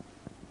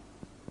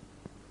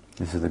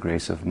 This is the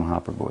grace of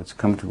Mahaprabhu. It's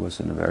come to us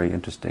in a very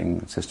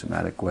interesting,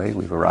 systematic way.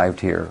 We've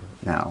arrived here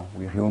now.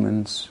 We're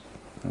humans.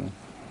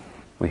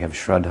 We have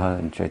Shraddha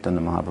in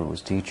Chaitanya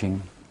Mahaprabhu's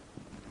teaching.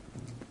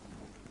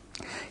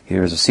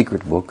 Here is a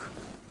secret book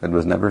that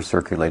was never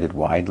circulated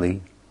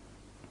widely.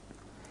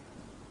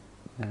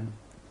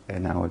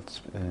 And now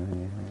it's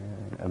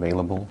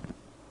available.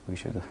 We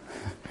should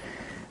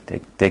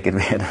take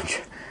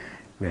advantage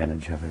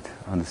of it,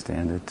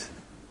 understand it,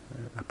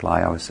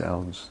 apply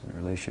ourselves in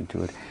relation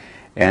to it.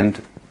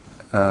 And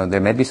there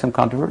may be some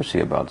controversy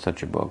about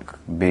such a book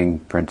being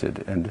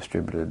printed and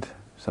distributed,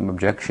 some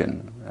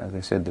objection. As I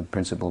said, the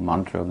principal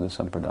mantra of the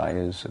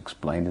Sampradaya is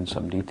explained in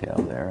some detail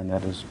there, and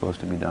that is supposed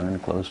to be done in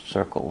closed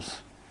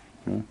circles.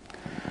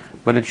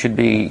 But it should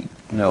be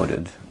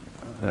noted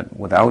that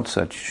without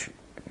such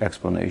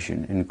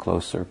explanation in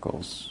closed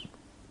circles,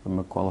 from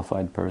a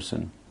qualified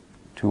person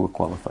to a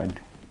qualified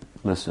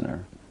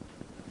listener,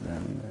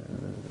 then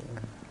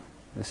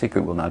the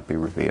secret will not be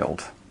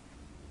revealed.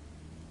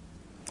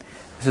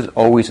 This is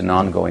always an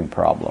ongoing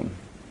problem.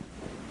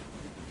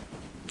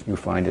 You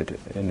find it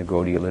in the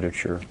Gaudiya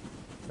literature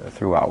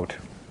throughout.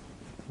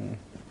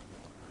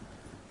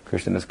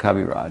 Krishnadas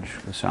Kaviraj,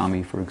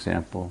 Goswami, for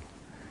example,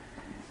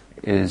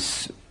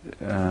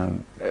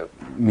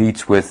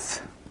 meets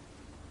with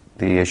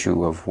the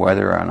issue of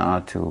whether or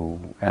not to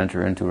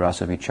enter into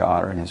rasa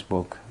vichara in his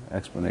book,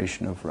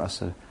 Explanation of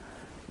Rasa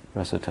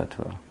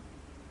Tattva.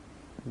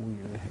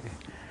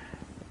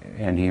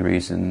 And he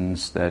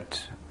reasons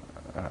that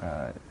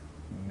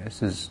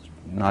this is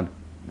not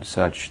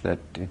such that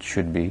it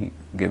should be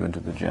given to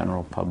the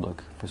general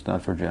public. It's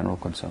not for general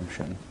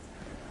consumption.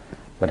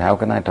 But how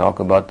can I talk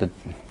about the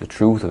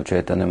truth of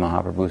Chaitanya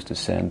Mahaprabhu's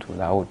descent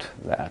without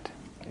that?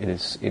 It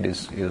is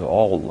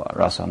all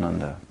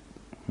rasananda.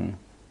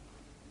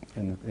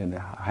 In the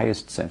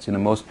highest sense, in the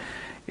most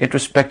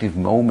introspective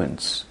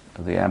moments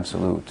of the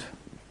Absolute,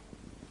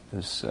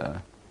 this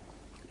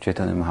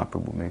Chaitanya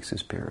Mahaprabhu makes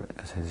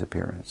his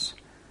appearance.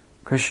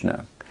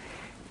 Krishna,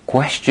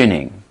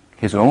 questioning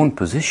his own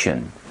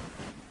position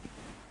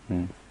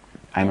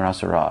I'm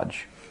Rasaraj.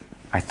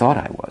 I thought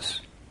I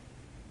was.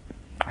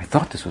 I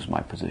thought this was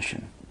my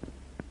position.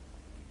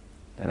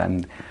 That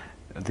I'm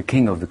the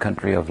king of the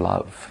country of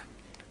love,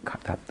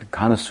 the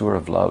connoisseur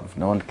of love.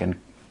 No one can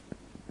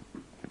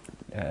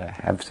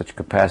have such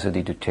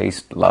capacity to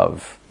taste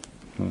love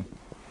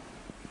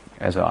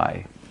as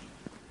I.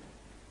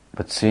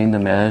 But seeing the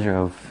measure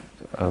of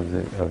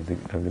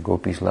the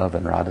gopis' love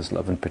and Radha's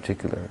love in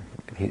particular,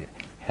 he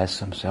has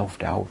some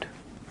self-doubt.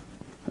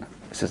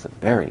 This is a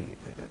very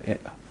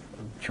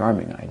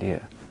charming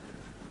idea.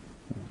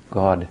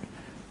 God,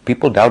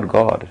 people doubt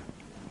God,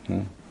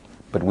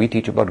 but we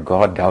teach about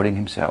God doubting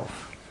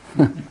himself.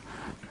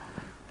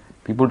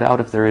 People doubt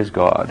if there is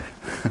God.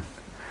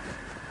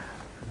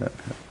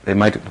 They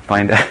might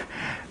find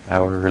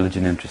our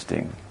religion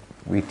interesting.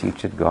 We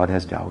teach that God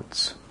has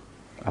doubts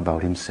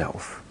about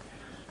himself.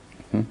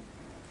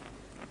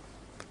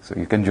 So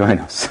you can join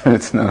us.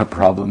 It's not a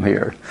problem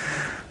here.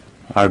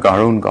 Our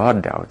own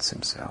God doubts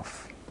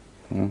himself.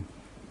 Am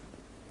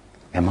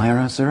I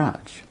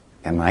Rasaraj?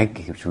 Am I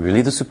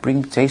really the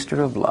supreme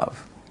taster of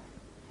love?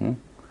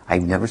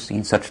 I've never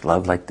seen such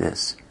love like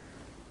this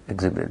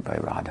exhibited by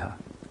Radha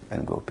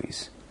and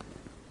gopis.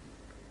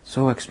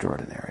 So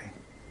extraordinary.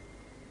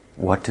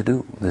 What to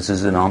do? This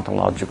is an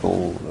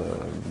ontological,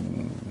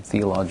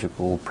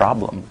 theological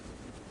problem.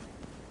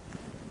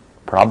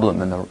 Problem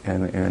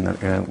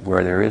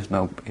where there is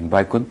no, in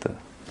Vaikuntha,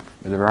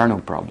 there are no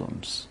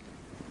problems.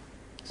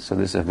 So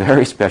this is a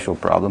very special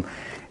problem,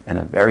 and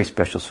a very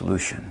special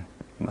solution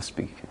must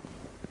be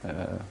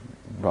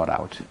brought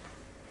out.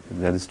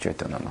 That is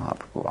Chaitanya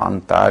Mahaprabhu.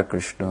 Antar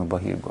Krishna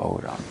Bahir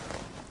Gauram.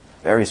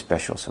 Very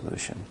special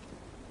solution.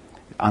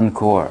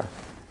 Encore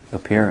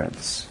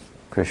appearance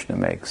Krishna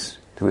makes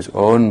to his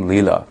own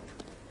Leela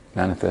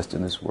manifest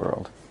in this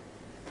world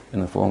in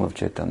the form of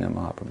Chaitanya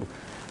Mahaprabhu,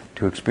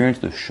 to experience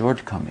the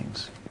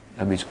shortcomings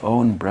of his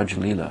own Braj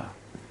Leela.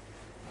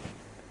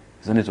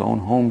 He's on his own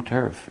home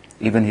turf.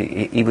 Even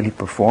he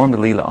performed the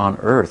Leela on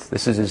earth.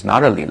 This is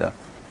not a Leela,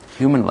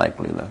 human-like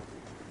Leela.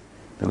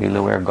 The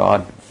Leela where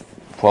God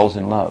falls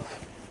in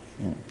love.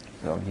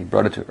 So he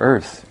brought it to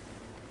earth,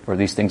 where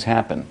these things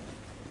happen,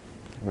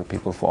 where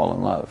people fall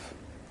in love.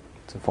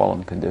 It's a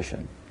fallen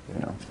condition,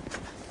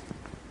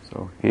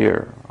 So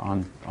here,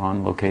 on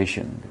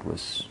location, it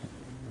was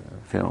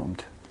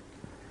filmed.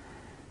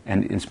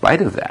 And in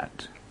spite of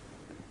that,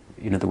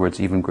 in other words,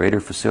 even greater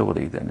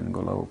facility than in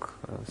Golok,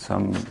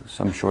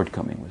 some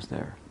shortcoming was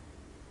there.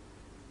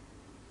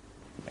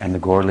 And the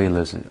Gaur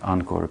Leela is an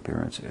encore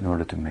appearance in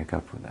order to make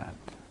up for that,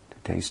 to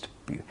taste.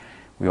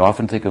 We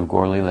often think of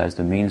Gaur Leela as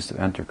the means to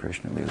enter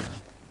Krishna Leela.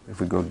 If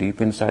we go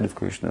deep inside of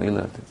Krishna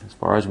Leela, as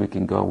far as we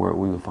can go, where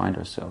we will find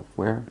ourselves.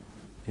 Where?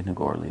 In the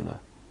Gaur Leela.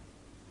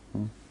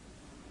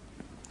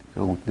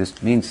 So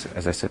this means,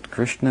 as I said,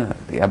 Krishna,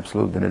 the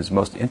Absolute, in his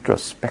most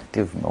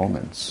introspective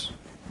moments,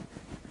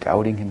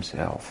 doubting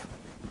himself.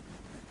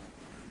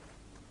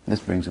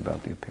 This brings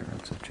about the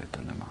appearance of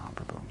Chaitanya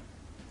Mahaprabhu.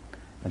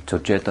 And so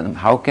Chaitanya,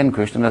 how can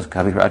Krishnadas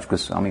Kaviraj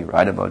Goswami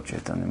write about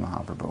Chaitanya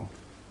Mahaprabhu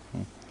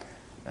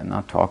and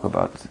not talk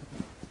about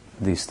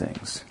these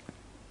things?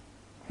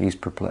 He's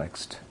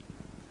perplexed.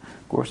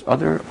 Of course,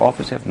 other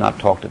authors have not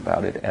talked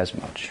about it as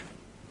much,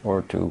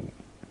 or to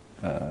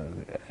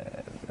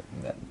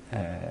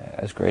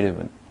as great of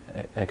an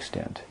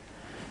extent.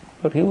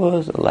 But he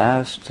was the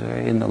last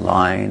in the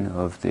line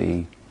of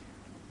the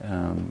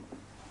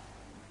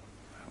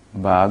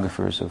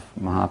biographers of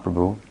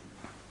Mahaprabhu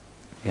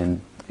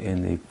in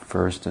the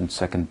first and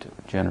second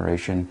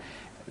generation,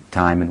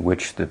 time in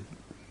which the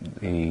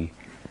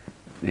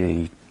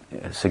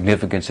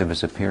significance of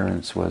his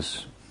appearance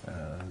was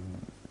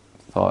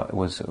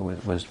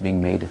was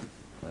being made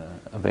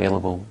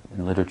available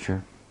in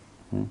literature.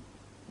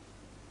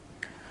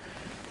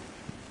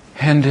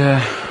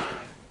 And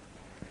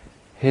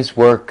his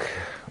work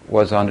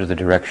was under the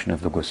direction of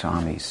the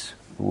Goswamis,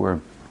 who were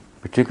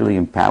particularly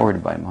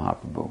empowered by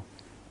Mahaprabhu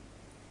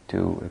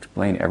to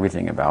explain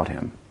everything about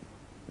him.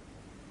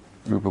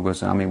 Rupa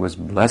Goswami was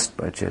blessed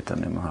by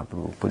Chaitanya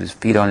Mahaprabhu, put his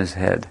feet on his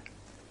head.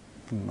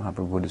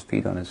 Mahaprabhu put his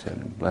feet on his head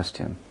and blessed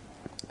him.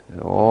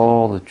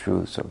 All the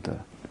truths of the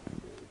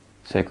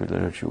sacred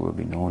literature will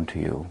be known to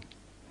you.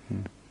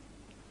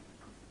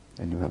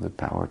 And you have the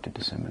power to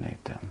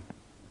disseminate them.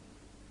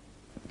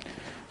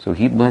 So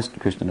he blessed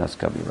Krishnadas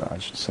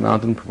Kaviraj,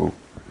 Sanatana Prabhu,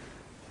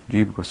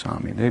 Jiva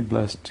Goswami. They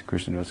blessed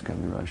Krishnadas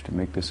Kaviraj to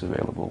make this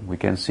available. We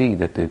can see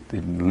that the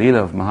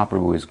Leela of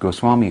Mahaprabhu is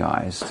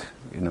Goswamiized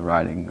in the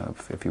writing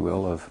of, if you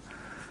will, of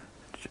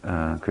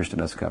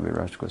Krishnadas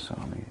Kaviraj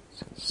Goswami.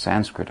 It's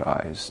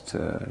Sanskritized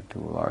to a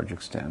large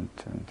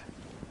extent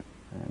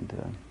and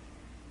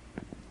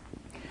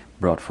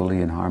brought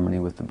fully in harmony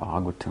with the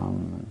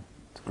Bhagavatam.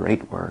 It's a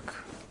great work.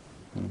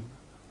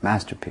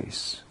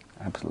 Masterpiece.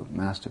 Absolute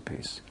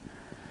masterpiece.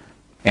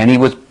 And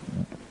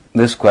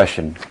this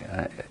question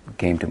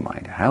came to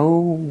mind.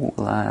 How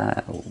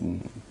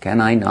can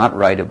I not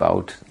write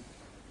about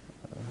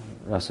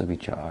Rasa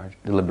Vichar,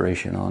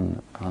 deliberation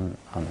on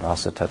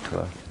Rasa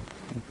Tattva?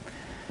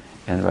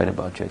 and write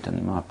about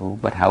Chaitanya Mahaprabhu,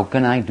 but how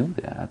can I do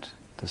that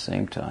at the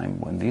same time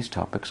when these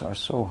topics are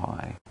so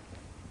high?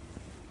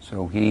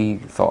 So he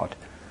thought,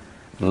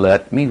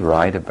 let me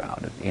write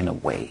about it in a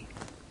way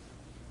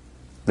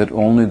that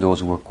only those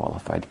who are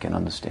qualified can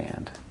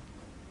understand,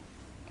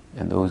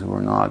 and those who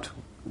are not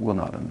will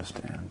not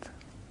understand.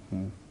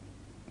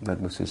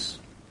 That was his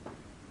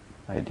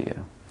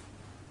idea.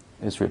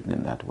 It's written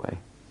in that way.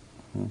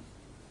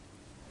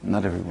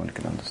 Not everyone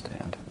can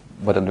understand,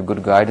 but under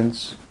good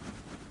guidance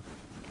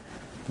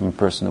from a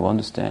person who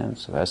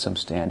understands, who has some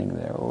standing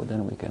there,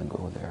 then we can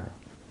go there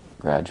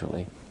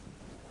gradually.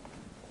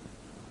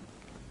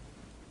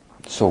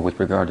 So with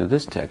regard to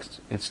this text,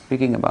 it's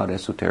speaking about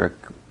esoteric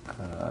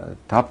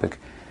topic.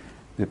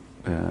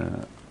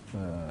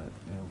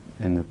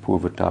 In the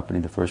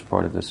Purva-tapani, the first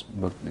part of this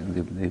book,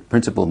 the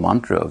principal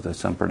mantra of the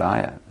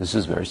Sampradaya, this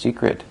is very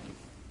secret.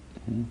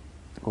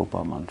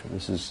 Gopal mantra,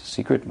 this is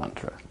secret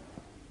mantra,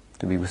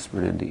 to be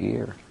whispered in the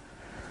ear.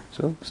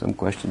 So some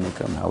question may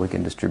come how we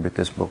can distribute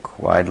this book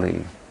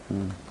widely.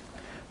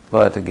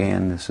 But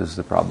again, this is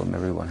the problem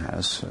everyone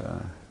has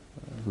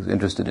who's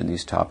interested in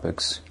these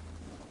topics.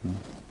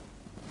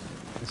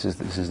 This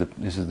is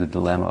the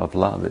dilemma of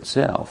love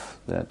itself,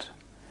 that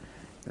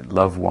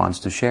love wants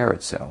to share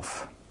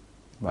itself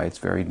by its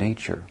very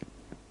nature.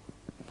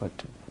 But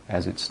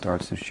as it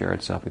starts to share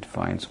itself, it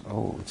finds,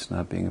 it's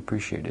not being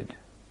appreciated.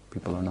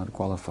 People are not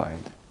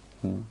qualified.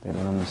 They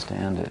don't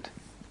understand it.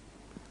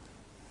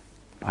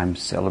 I'm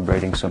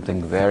celebrating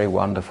something very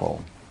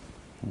wonderful.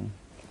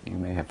 You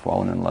may have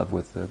fallen in love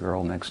with the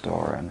girl next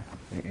door and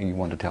you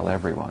want to tell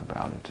everyone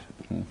about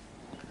it.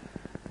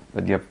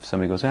 But yet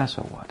somebody goes,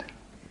 so what?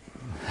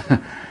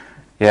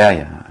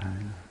 Yeah.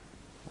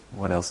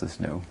 What else is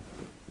new?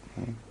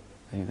 And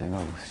you think,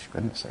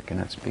 goodness, I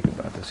cannot speak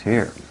about this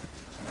here.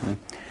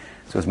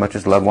 So as much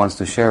as love wants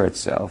to share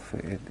itself,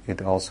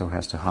 it also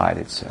has to hide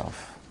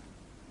itself.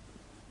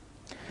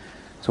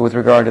 So with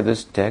regard to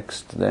this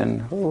text,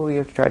 then, we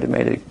have tried to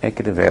make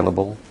it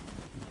available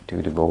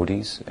to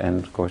devotees,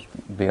 and of course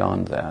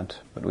beyond that.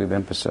 But we've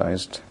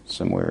emphasized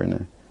somewhere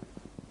in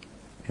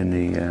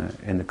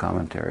the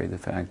commentary the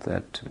fact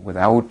that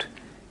without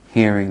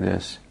hearing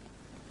this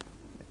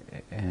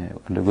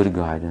under good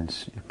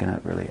guidance, you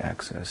cannot really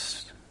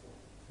access.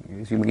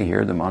 You can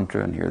hear the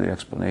mantra and hear the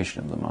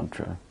explanation of the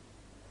mantra.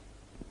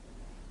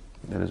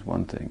 That is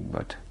one thing,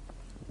 but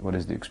what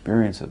is the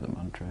experience of the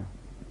mantra?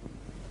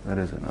 That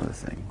is another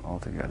thing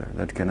altogether.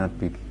 That cannot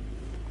be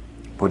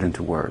put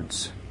into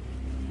words.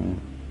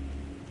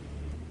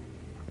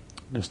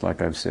 Just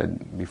like I've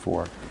said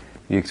before,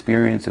 the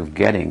experience of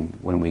getting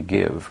when we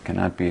give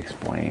cannot be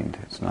explained.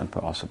 It's not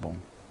possible.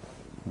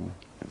 You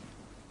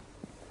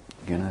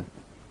cannot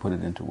put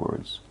it into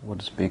words. What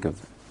to speak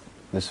of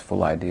this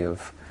full idea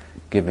of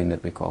giving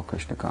that we call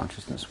Krishna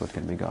consciousness? What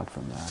can be got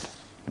from that?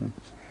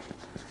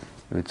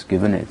 It's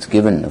given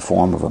in the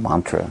form of a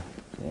mantra,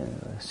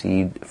 a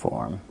seed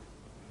form.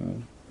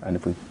 And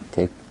if we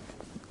take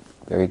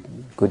very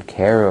good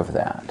care of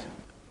that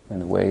in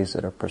the ways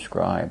that are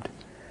prescribed,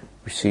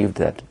 receive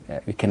that,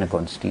 we cannot go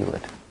and steal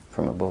it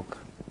from a book.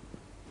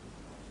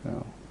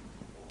 No.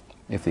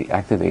 If the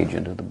active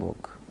agent of the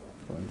book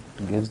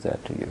gives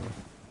that to you,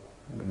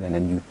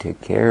 then you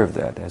take care of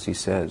that, as he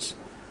says.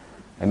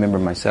 I remember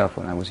myself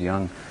when I was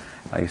young,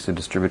 I used to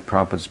distribute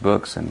Prabhupada's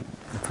books, and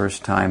the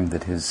first time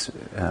that his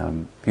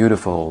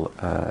beautiful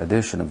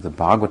edition of the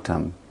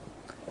Bhagavatam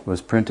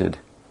was printed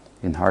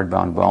in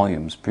hardbound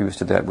volumes. Previous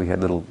to that, we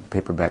had little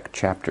paperback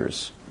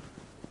chapters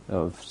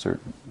of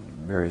certain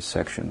various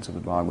sections of the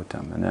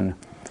Bhagavatam. And then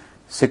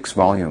 6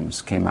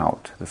 volumes came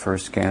out. The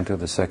first canto,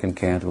 the second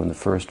canto, and the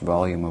first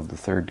volume of the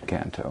third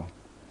canto,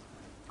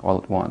 all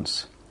at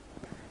once.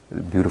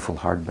 Beautiful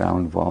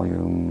hardbound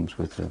volumes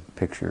with the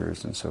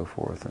pictures and so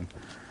forth.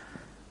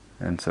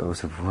 And so it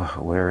was a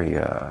very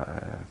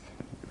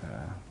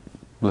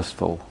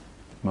blissful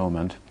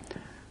moment.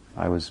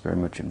 I was very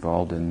much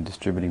involved in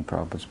distributing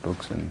Prabhupada's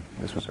books, and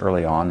this was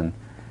early on, and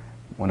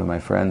one of my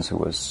friends who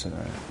was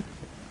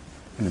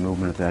in the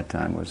movement at that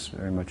time was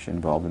very much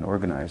involved in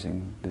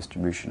organizing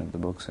distribution of the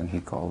books, and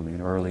he called me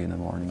early in the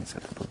morning and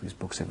said, these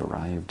books have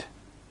arrived,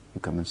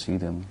 you come and see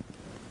them.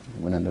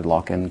 We went under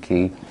lock and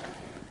key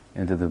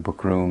into the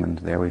book room, and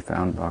there we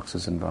found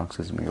boxes and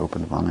boxes, and we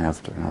opened one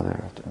after another.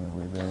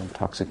 We were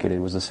intoxicated.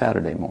 It was a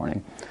Saturday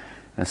morning.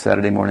 And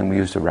Saturday morning we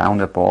used to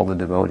round up all the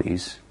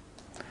devotees,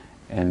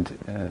 and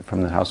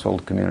from the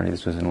household community.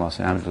 This was in Los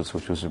Angeles,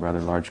 which was a rather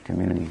large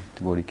community,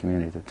 devotee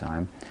community at the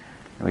time.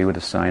 And we would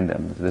assign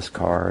them this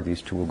car,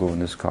 these two will go in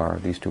this car,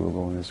 these two will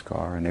go in this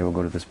car, and they will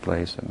go to this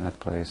place and that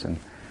place, and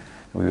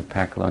we would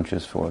pack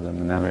lunches for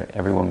them, and then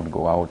everyone would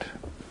go out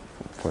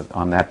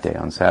on that day,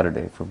 on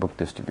Saturday, for book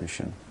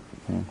distribution.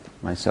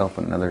 Myself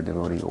and another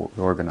devotee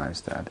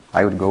organized that.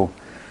 I would go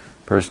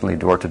personally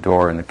door to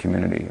door in the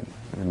community and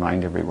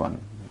remind everyone.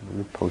 We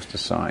would post a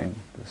sign,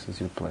 this is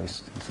your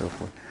place, and so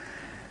forth.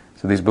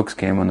 So these books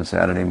came on a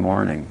Saturday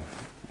morning,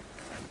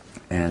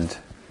 and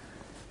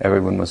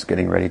everyone was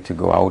getting ready to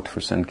go out for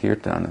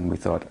Sankirtan, and we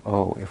thought,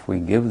 oh, if we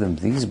give them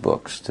these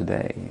books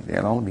today,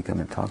 they'll all become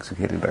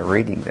intoxicated by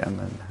reading them,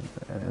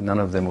 and none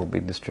of them will be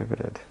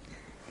distributed.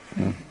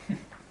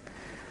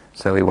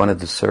 So we wanted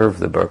to serve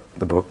the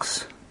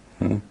books,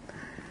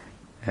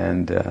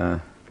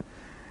 and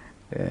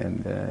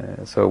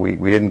so we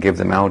didn't give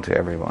them out to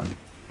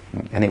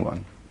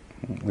anyone.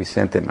 We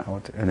sent them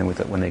out, and then we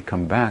thought when they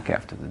come back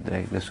after the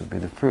day, this will be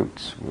the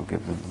fruits. We'll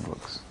give them the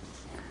books.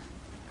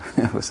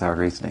 That was our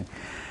reasoning.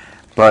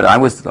 But I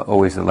was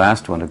always the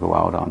last one to go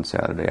out on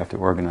Saturday after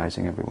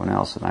organizing everyone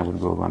else, and I would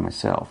go by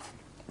myself.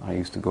 I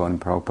used to go in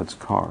Prabhupada's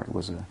car. It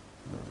was a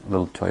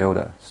little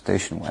Toyota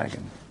station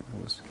wagon.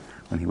 It was,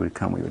 when he would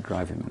come, we would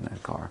drive him in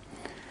that car.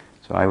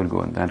 So I would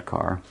go in that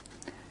car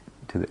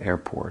to the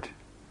airport,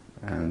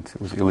 and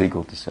it was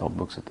illegal to sell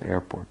books at the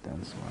airport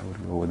then, so I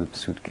would go with a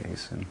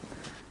suitcase. And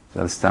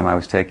this time I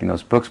was taking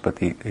those books, but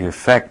the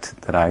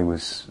effect that I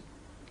was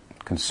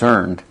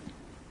concerned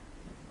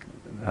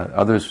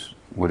others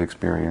would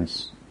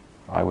experience,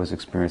 I was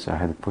experiencing. I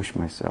had to push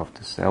myself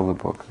to sell the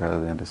book rather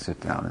than to sit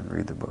down and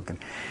read the book.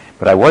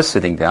 But I was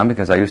sitting down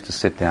because I used to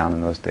sit down in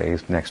those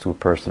days next to a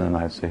person and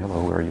I'd say,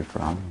 hello, where are you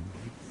from?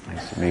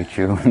 Nice to meet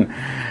you.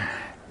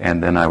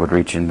 And then I would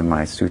reach into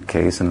my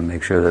suitcase and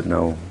make sure that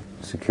no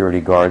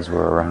security guards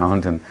were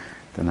around, and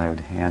then I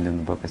would hand him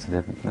the book. I said,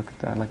 look at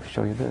that, I'd like to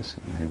show you this.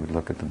 And he would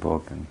look at the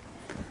book, and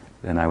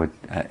then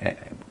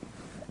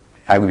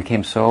I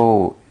became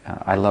so...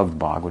 I loved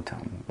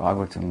Bhagavatam.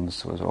 Bhagavatam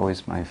was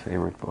always my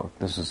favorite book.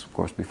 This is, of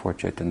course, before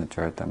Chaitanya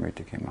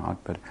Charitamrita came out,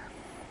 but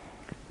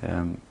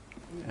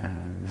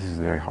this is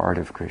the very heart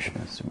of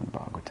Krishna, Srimad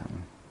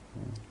Bhagavatam.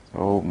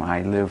 So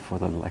I live for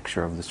the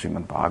lecture of the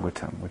Srimad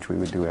Bhagavatam, which we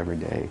would do every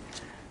day.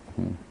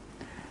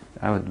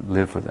 I would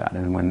live for that.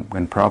 And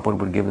when Prabhupada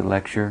would give the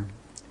lecture,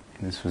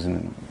 and this was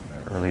in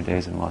the early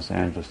days in Los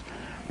Angeles,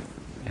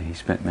 and he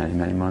spent many,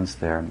 many months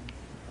there,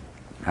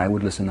 I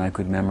would listen. I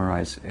could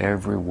memorize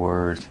every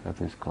word of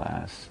his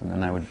class, and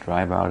then I would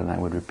drive out and I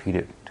would repeat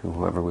it to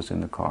whoever was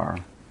in the car.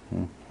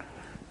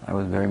 I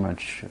was very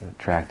much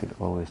attracted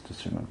always to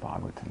Srimad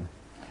Bhagavatam.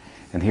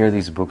 And here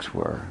these books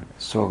were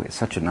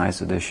such a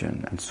nice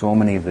edition, and so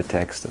many of the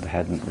texts that I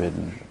hadn't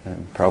written,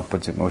 and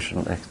Prabhupada's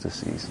emotional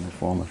ecstasies in the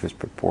form of his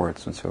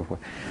purports and so forth.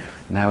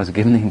 And I was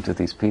giving them to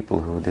these people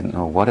who didn't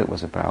know what it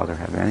was about or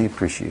have any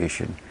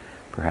appreciation,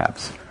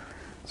 perhaps.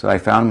 So I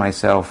found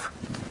myself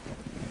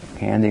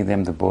handing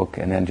them the book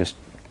and then just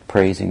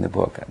praising the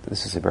book.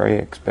 This is a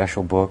very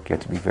special book. You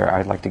have to be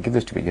I'd like to give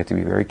this to you. You have to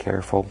be very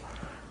careful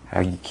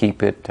how you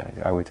keep it.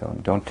 I would tell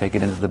them, don't take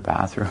it into the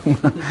bathroom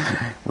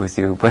with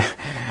you. But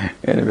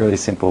in a really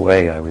simple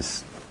way, I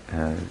was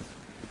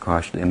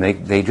cautious. And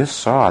they just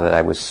saw that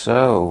I was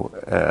so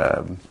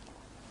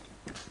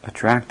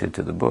attracted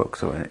to the book,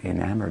 so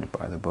enamored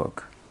by the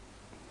book,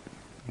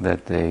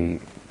 that they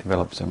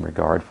developed some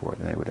regard for it.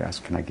 And they would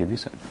ask, can I give you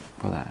something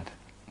for that?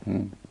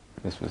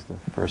 This was the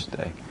first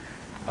day.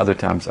 Other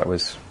times I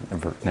was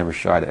never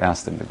shy to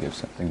ask them to give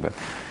something, but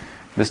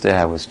this day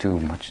I was too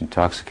much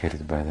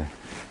intoxicated by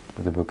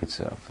the book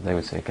itself. They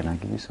would say, can I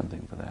give you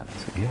something for that? I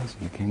said, yes,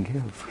 you can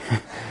give.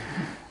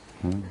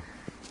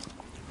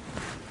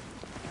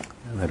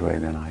 That way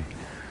then I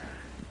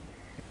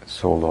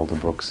sold all the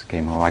books,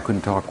 came home. I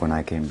couldn't talk when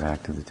I came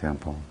back to the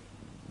temple.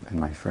 And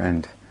my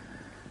friend,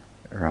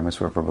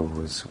 Ramaswara Prabhu,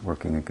 was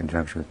working in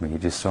conjunction with me. He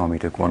just saw me,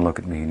 took one look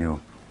at me, he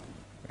knew.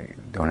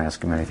 Don't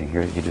ask him anything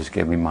here. He just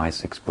gave me my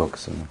 6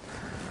 books, and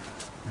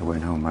I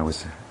went home. I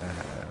was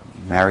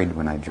married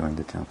when I joined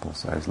the temple,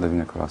 so I was living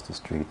across the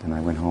street, and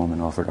I went home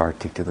and offered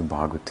Artik to the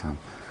Bhagavatam.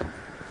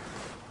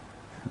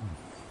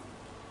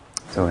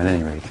 So at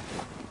any rate,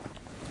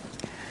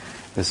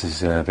 this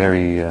is a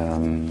very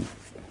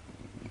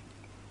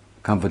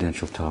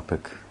confidential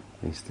topic,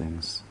 these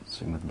things,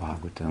 Srimad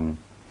Bhagavatam.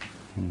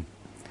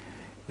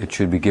 It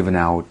should be given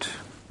out,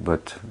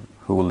 but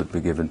who will it be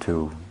given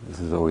to?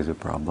 This is always a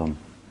problem.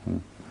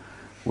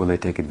 Will they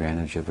take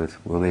advantage of it?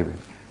 Will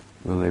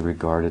they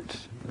regard it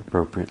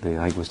appropriately?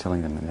 I was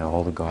telling them,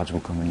 all the gods will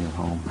come in your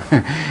home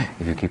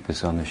if you keep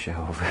this on the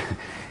shelf.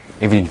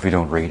 Even if you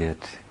don't read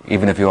it,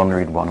 even if you only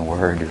read one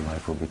word, your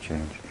life will be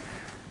changed.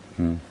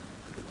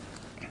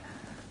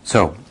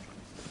 So,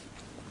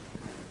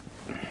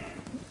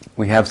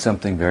 we have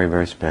something very,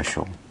 very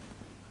special.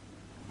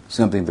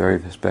 Something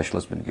very special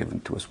has been given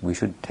to us. We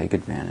should take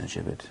advantage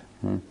of it.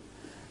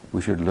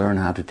 We should learn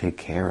how to take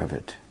care of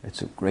it.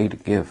 It's a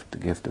great gift, the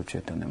gift of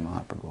Chaitanya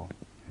Mahaprabhu.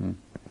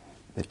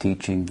 The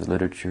teaching, the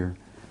literature,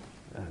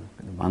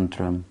 the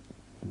mantra,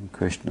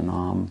 Krishna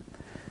Nam,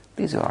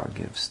 these are our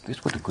gifts. This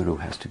is what the Guru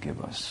has to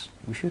give us.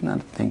 We should not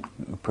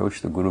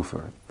approach the Guru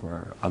for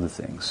other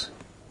things.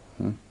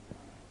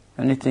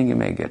 Anything you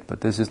may get,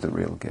 but this is the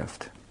real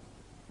gift.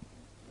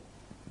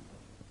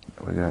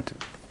 We got,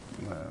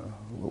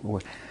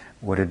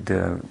 what did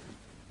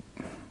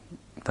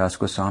Das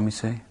Goswami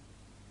say?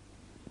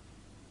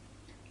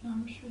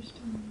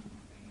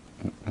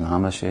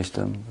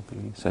 Namasheshtam,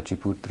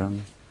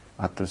 Sachiputram,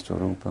 Atra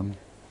Swarupam.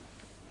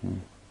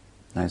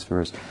 Nice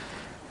verse.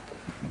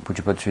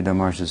 Pujapad Sridhar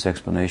Maharaj's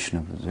explanation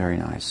of it is very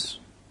nice.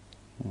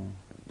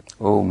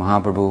 Oh,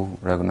 Mahaprabhu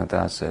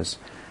Raghunath says,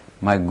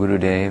 my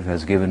Gurudev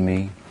has given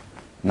me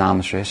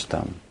Nam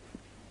Shreshtam,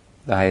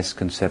 the highest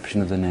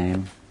conception of the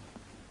name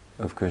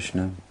of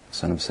Krishna,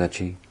 son of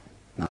Sachi,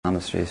 Nama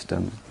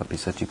Shreshtam, Api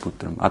Sachi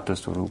Putram, Atra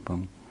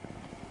Swarupam.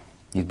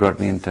 He's brought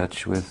me in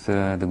touch with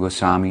the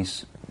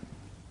Goswamis,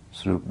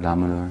 Swarup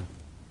Damodar,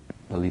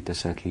 Lalita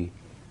Sakhi.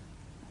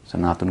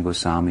 Sanatana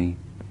Goswami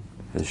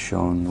has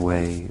shown the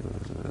way,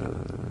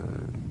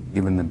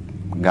 given the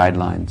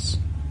guidelines.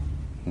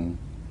 And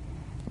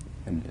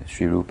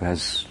Sri Rupa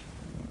has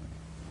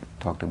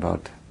talked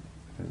about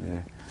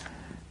the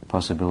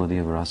possibility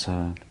of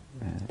rasa,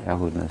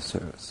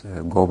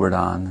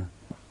 Govardhan.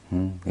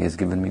 He has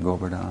given me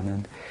Govardhan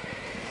and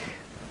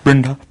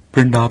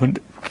Vrindavan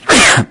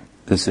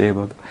to say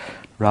about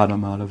Radha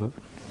Madhava.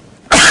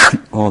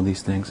 All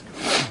these things.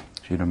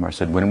 Sri Ramar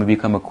said, when we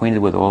become acquainted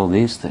with all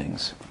these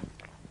things,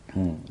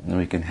 then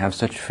we can have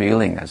such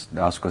feeling as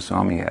Das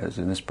Goswami has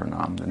in this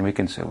pranam, then we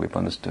can say we've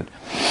understood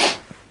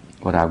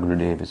what our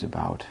Gurudev is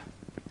about.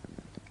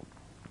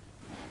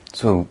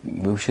 So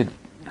we should,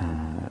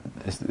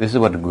 this is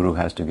what the Guru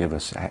has to give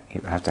us.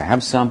 You have to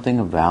have something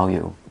of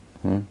value,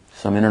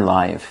 some inner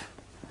life,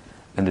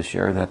 and to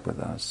share that with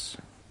us,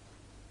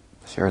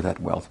 share that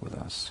wealth with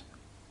us,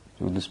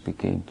 through the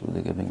speaking, through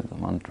the giving of the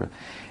mantra.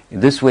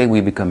 In this way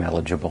we become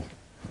eligible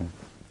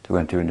to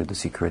enter into the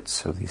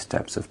secrets of these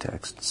types of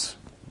texts.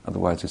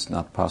 Otherwise it's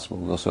not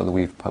possible. Also that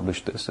we've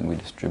published this and we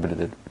distributed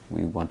it,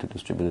 we want to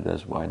distribute it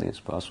as widely as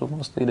possible.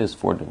 Mostly it is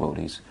for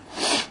devotees.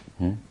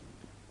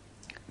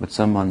 But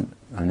some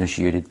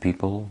uninitiated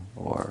people,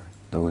 or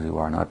those who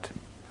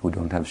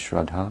don't have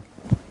Shraddha,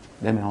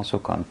 they may also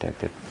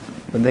contact it.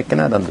 But they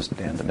cannot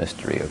understand the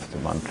mystery of the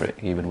mantra,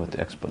 even with the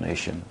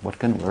explanation. What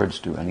can words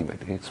do anyway?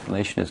 The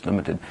explanation is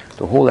limited.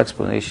 The whole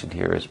explanation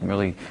here is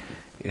merely,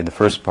 in the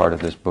first part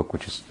of this book,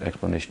 which is the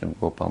explanation of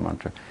Gopal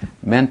mantra,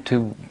 meant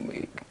to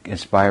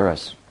inspire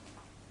us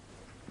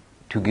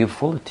to give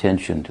full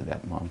attention to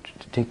that mantra,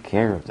 to take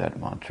care of that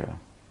mantra,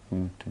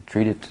 to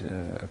treat it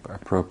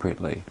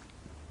appropriately.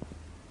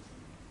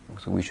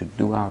 So we should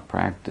do our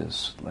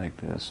practice like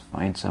this,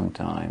 find some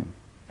time,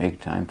 make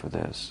time for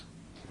this.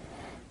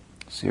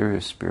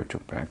 Serious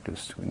spiritual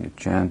practice. When you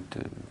chant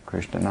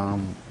Krishna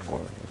Nam, or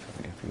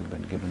if you've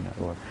been given that,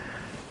 or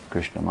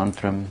Krishna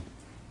Mantram,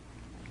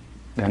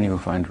 then you will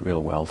find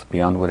real wealth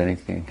beyond what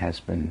anything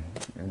has been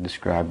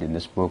described in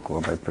this book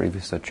or by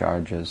previous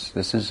acharyas.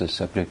 This is a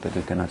subject that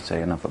you cannot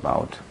say enough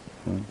about.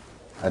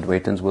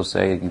 Advaitins will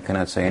say you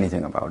cannot say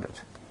anything about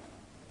it.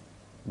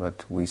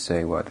 But we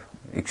say what?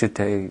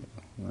 Ikshate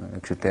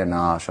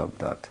na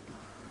shabdat.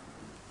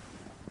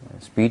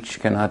 Speech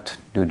cannot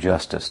do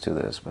justice to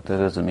this, but that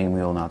doesn't mean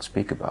we will not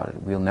speak about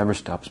it. We'll never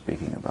stop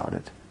speaking about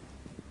it.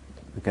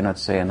 We cannot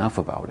say enough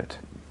about it.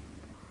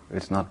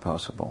 It's not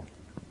possible.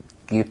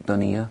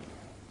 Kirtaniya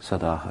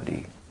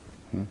sadahari.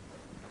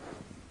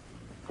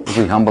 If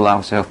we humble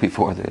ourselves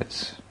before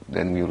this,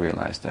 then we'll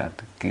realize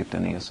that.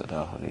 Kirtaniya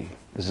sadahari.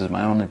 This is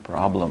my only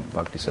problem,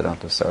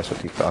 Bhaktisiddhanta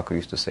Saraswati Thakur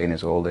used to say in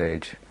his old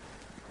age.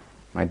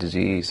 My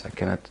disease, I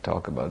cannot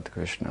talk about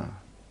Krishna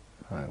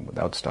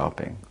without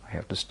stopping. I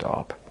have to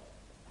stop.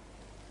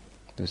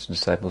 His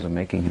disciples are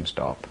making him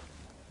stop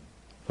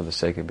for the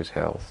sake of his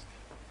health.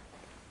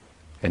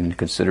 And in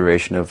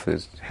consideration of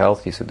his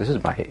health, he said, this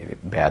is my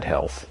bad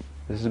health.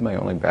 This is my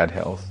only bad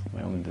health,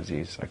 my only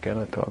disease. I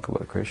cannot talk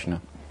about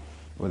Krishna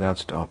without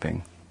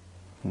stopping.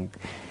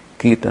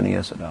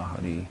 Kirtaniya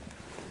sadahari.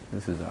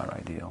 This is our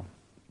ideal.